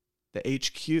Callaway, the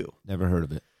HQ. Never heard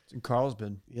of it. It's in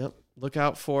Carlsbad. Yep. Look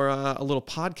out for a little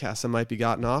podcast that might be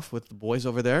gotten off with the boys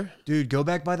over there. Dude, go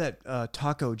back by that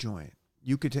taco joint.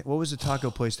 What was the taco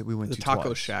place that we went The to Taco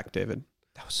twice? Shack, David.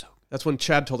 That was so good. That's when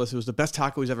Chad told us it was the best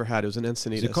taco he's ever had. It was in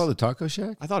Encinitas. Is it called the Taco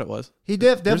Shack? I thought it was. He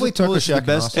definitely Taco told us the Shack in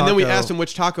best Austin. And then we taco. asked him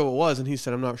which taco it was, and he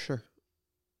said, I'm not sure.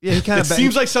 Yeah, he kind It of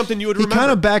seems like something you would he remember.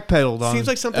 kind of backpedaled on. Seems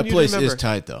like something That you'd place remember. is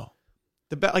tight, though.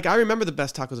 I remember the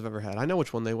best tacos I've ever had. I know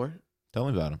which one they were. Tell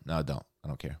me about them. No, I don't. I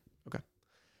don't care.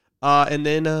 And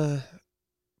then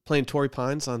playing Torrey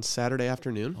Pines on Saturday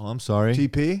afternoon. Oh, I'm sorry.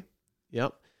 TP.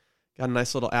 Yep. Got a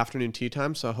nice little afternoon tea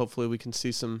time, so hopefully we can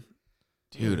see some.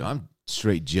 Dude, I'm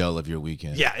straight gel of your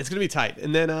weekend. Yeah, it's gonna be tight.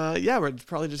 And then we're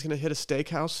probably just gonna hit a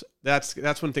steakhouse.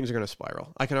 That's when things are gonna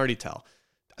spiral. I can already tell.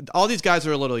 All these guys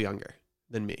are a little younger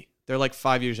than me. They're like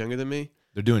 5 years younger than me.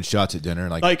 They're doing shots at dinner.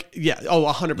 100%.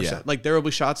 Yeah. Like there will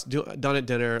be shots done at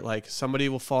dinner. Like somebody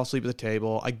will fall asleep at the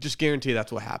table. I just guarantee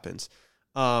that's what happens.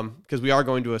 Because we are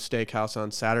going to a steakhouse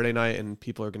on Saturday night, and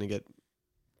people are going to get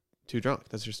too drunk.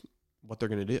 That's just what they're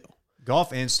going to do.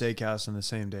 Golf and steakhouse on the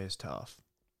same day is tough.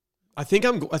 I think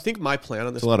my plan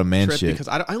on this It's a lot of man trip, shit. because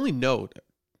I only know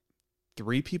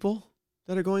 3 people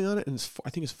that are going on it, and I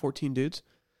think it's 14 dudes.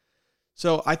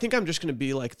 So I think I'm just going to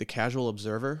be like the casual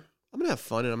observer. I'm going to have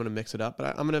fun and I'm going to mix it up, but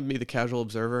I'm going to be the casual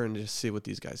observer and just see what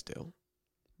these guys do.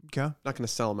 Okay. Not going to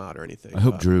sell them out or anything. I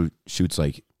hope but- Drew shoots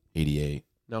like 88.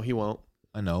 No, he won't.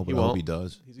 I know, He but I hope won't. he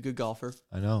does. He's a good golfer.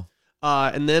 I know.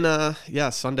 And then,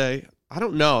 Sunday. I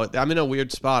don't know. I'm in a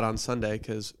weird spot on Sunday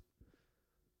because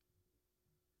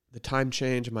the time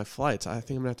change in my flights. I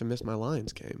think I'm going to have to miss my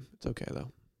Lions game. It's okay,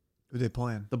 though. Who they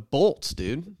playing? The Bolts,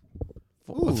 dude.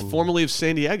 Ooh. Formerly of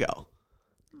San Diego.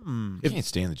 Hmm. I can't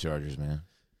stand the Chargers, man.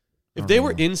 If I they don't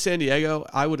were know. in San Diego,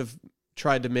 I would have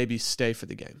tried to maybe stay for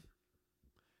the game.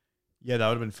 Yeah, that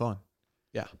would have been fun.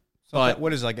 Yeah. So But-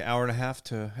 what is it, like an hour and a half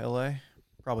to LA?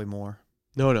 Probably more.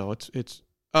 No, it's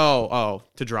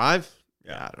to drive?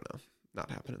 Yeah, I don't know. Not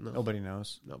happening though. Nobody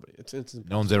knows. Nobody. It's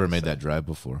No one's ever made that drive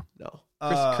before. No.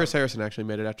 Uh, Chris Harrison actually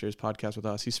made it after his podcast with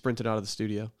us. He sprinted out of the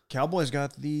studio. Cowboys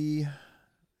got the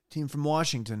team from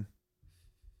Washington.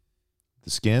 The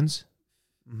Skins?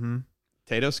 Mm-hmm.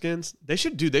 Tato Skins? They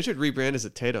should rebrand as a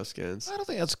Tato Skins. I don't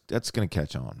think that's going to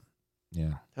catch on.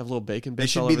 Yeah. Have little bacon They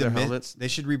bits should all be over the their helmets. They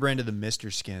should rebrand to the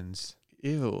Mr. Skins.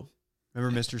 Ew.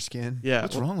 Remember Mr. Skin? Yeah.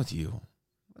 What's wrong with you?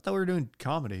 I thought we were doing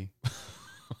comedy.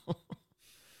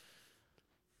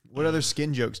 What other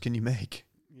skin jokes can you make?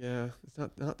 Yeah. It's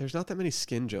not there's not that many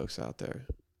skin jokes out there.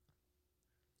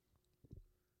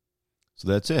 So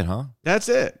that's it, huh? That's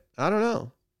it. I don't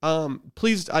know.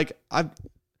 Please, I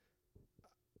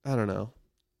don't know.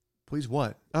 Please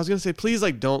what? I was gonna say, please,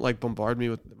 don't bombard me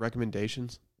with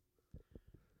recommendations.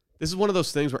 This is one of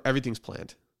those things where everything's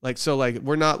planned.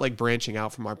 We're not branching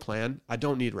out from our plan. I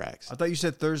don't need recs. I thought you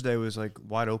said Thursday was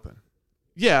wide open.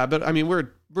 Yeah, but I mean, we're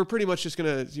pretty much just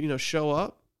gonna show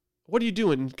up. What are you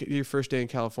doing your first day in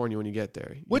California when you get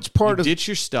there? Which part you of ditch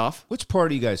your stuff? which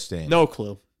part are you guys staying? No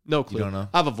clue. No clue. You don't know?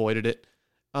 I've avoided it.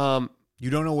 You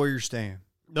don't know where you're staying.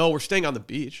 No, we're staying on the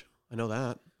beach. I know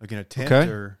that. Like in a tent Okay.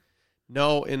 or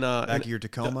No, in back of your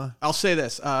Tacoma? I'll say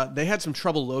this. They had some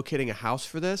trouble locating a house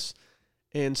for this.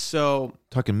 And so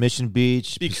Talking Mission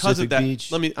Beach, because Pacific of that,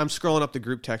 Beach. I'm scrolling up the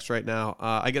group text right now.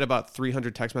 I get about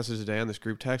 300 text messages a day on this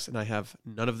group text, and I have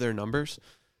none of their numbers.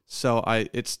 So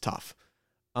it's tough.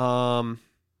 Yeah,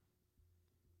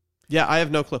 I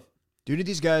have no clue. Do any of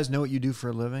these guys know what you do for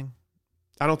a living?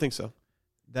 I don't think so.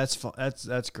 That's fun.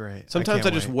 That's great. Sometimes I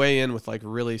can't just wait. weigh in with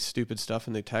really stupid stuff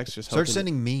in the text. Just Start hoping-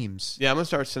 sending memes. Yeah, I'm gonna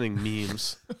start sending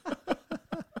memes.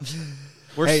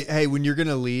 Hey, when you're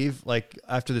gonna leave,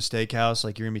 after the steakhouse,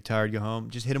 you're gonna be tired, go home.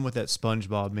 Just hit him with that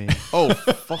SpongeBob meme. Oh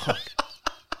fuck!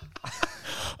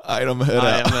 I'm head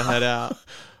I out. am gonna head out. I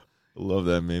love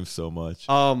that meme so much.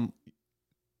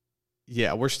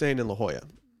 Yeah, we're staying in La Jolla.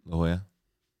 Oh yeah.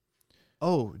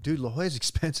 Oh, dude, La Jolla's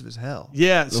expensive as hell.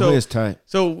 Yeah, La Jolla's tight.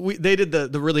 so they did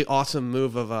the really awesome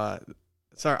move of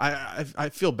sorry, I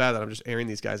feel bad that I'm just airing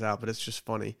these guys out, but it's just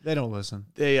funny. They don't listen.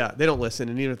 They don't listen,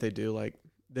 and even if they do, like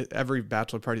every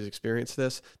bachelor party's experienced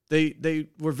this. They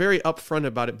were very upfront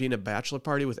about it being a bachelor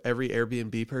party with every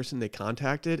Airbnb person they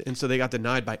contacted, and so they got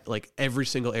denied by like every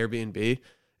single Airbnb,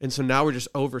 and so now we're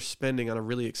just overspending on a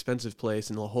really expensive place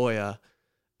in La Jolla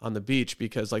on the beach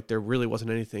because like there really wasn't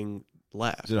anything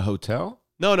left. Is it a hotel?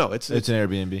 No, it's an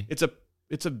Airbnb.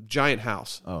 It's a giant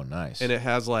house, Oh, nice. and it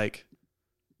has like,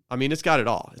 I mean, it's got it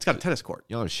all. It's got a tennis court.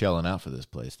 Y'all are shelling out for this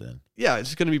place then. Yeah,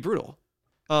 it's going to be brutal.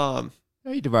 Are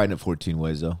you dividing it 14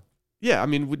 ways though? Yeah, I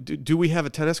mean, do we have a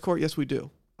tennis court? Yes, we do.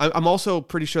 I'm also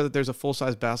pretty sure that there's a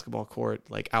full-size basketball court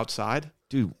like outside.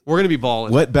 Dude, We're going to be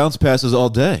balling. wet bounce passes all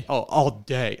day. Oh, all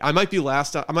day. I might be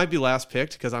last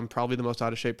picked because I'm probably the most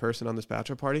out of shape person on this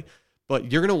bachelor party.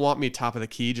 But you're going to want me top of the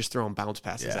key just throwing bounce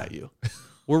passes at you.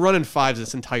 We're running fives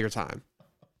this entire time.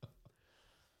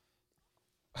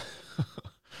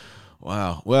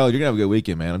 Wow. Well, you're going to have a good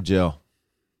weekend, man. I'm Joe.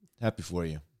 Happy for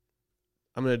you.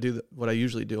 I'm going to do what I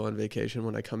usually do on vacation.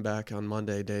 When I come back on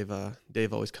Monday,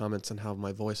 Dave always comments on how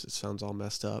my voice sounds all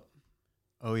messed up.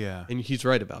 Oh, yeah. And he's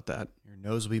right about that. Your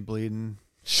nose will be bleeding.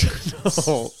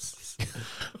 No.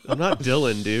 I'm not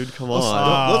Dylan, dude. Come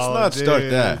on. Let's not start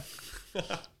that.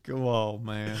 Come on,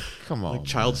 man. Come on. Like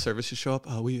child services show up.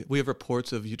 We have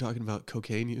reports of you talking about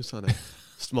cocaine use on a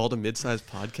small to mid-sized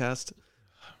podcast.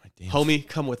 Homie,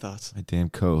 come with us. My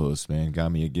damn co-host, man,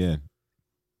 got me again.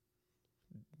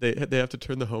 They have to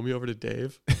turn the homie over to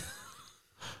Dave. I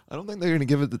don't think they're going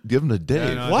to give him to Dave.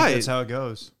 Yeah, no, I Why? think that's how it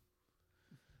goes.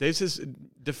 Dave's his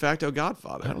de facto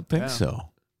godfather. I don't think Yeah. so.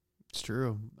 It's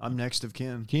true. I'm next of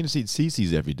kin. You can't just eat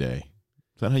CC's every day.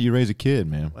 Is that how you raise a kid,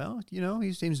 man? Well,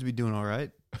 he seems to be doing all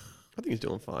right. I think he's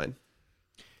doing fine.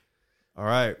 All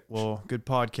right. Well, good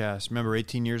podcast. Remember,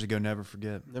 18 years ago, never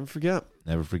forget. Never forget.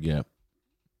 Never forget.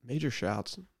 Major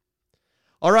shouts.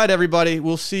 All right, everybody.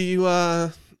 We'll see you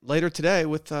later today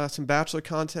with some Bachelor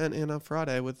content and on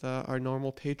Friday with our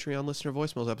normal Patreon listener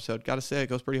voicemails episode. Got to say, it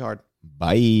goes pretty hard.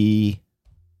 Bye.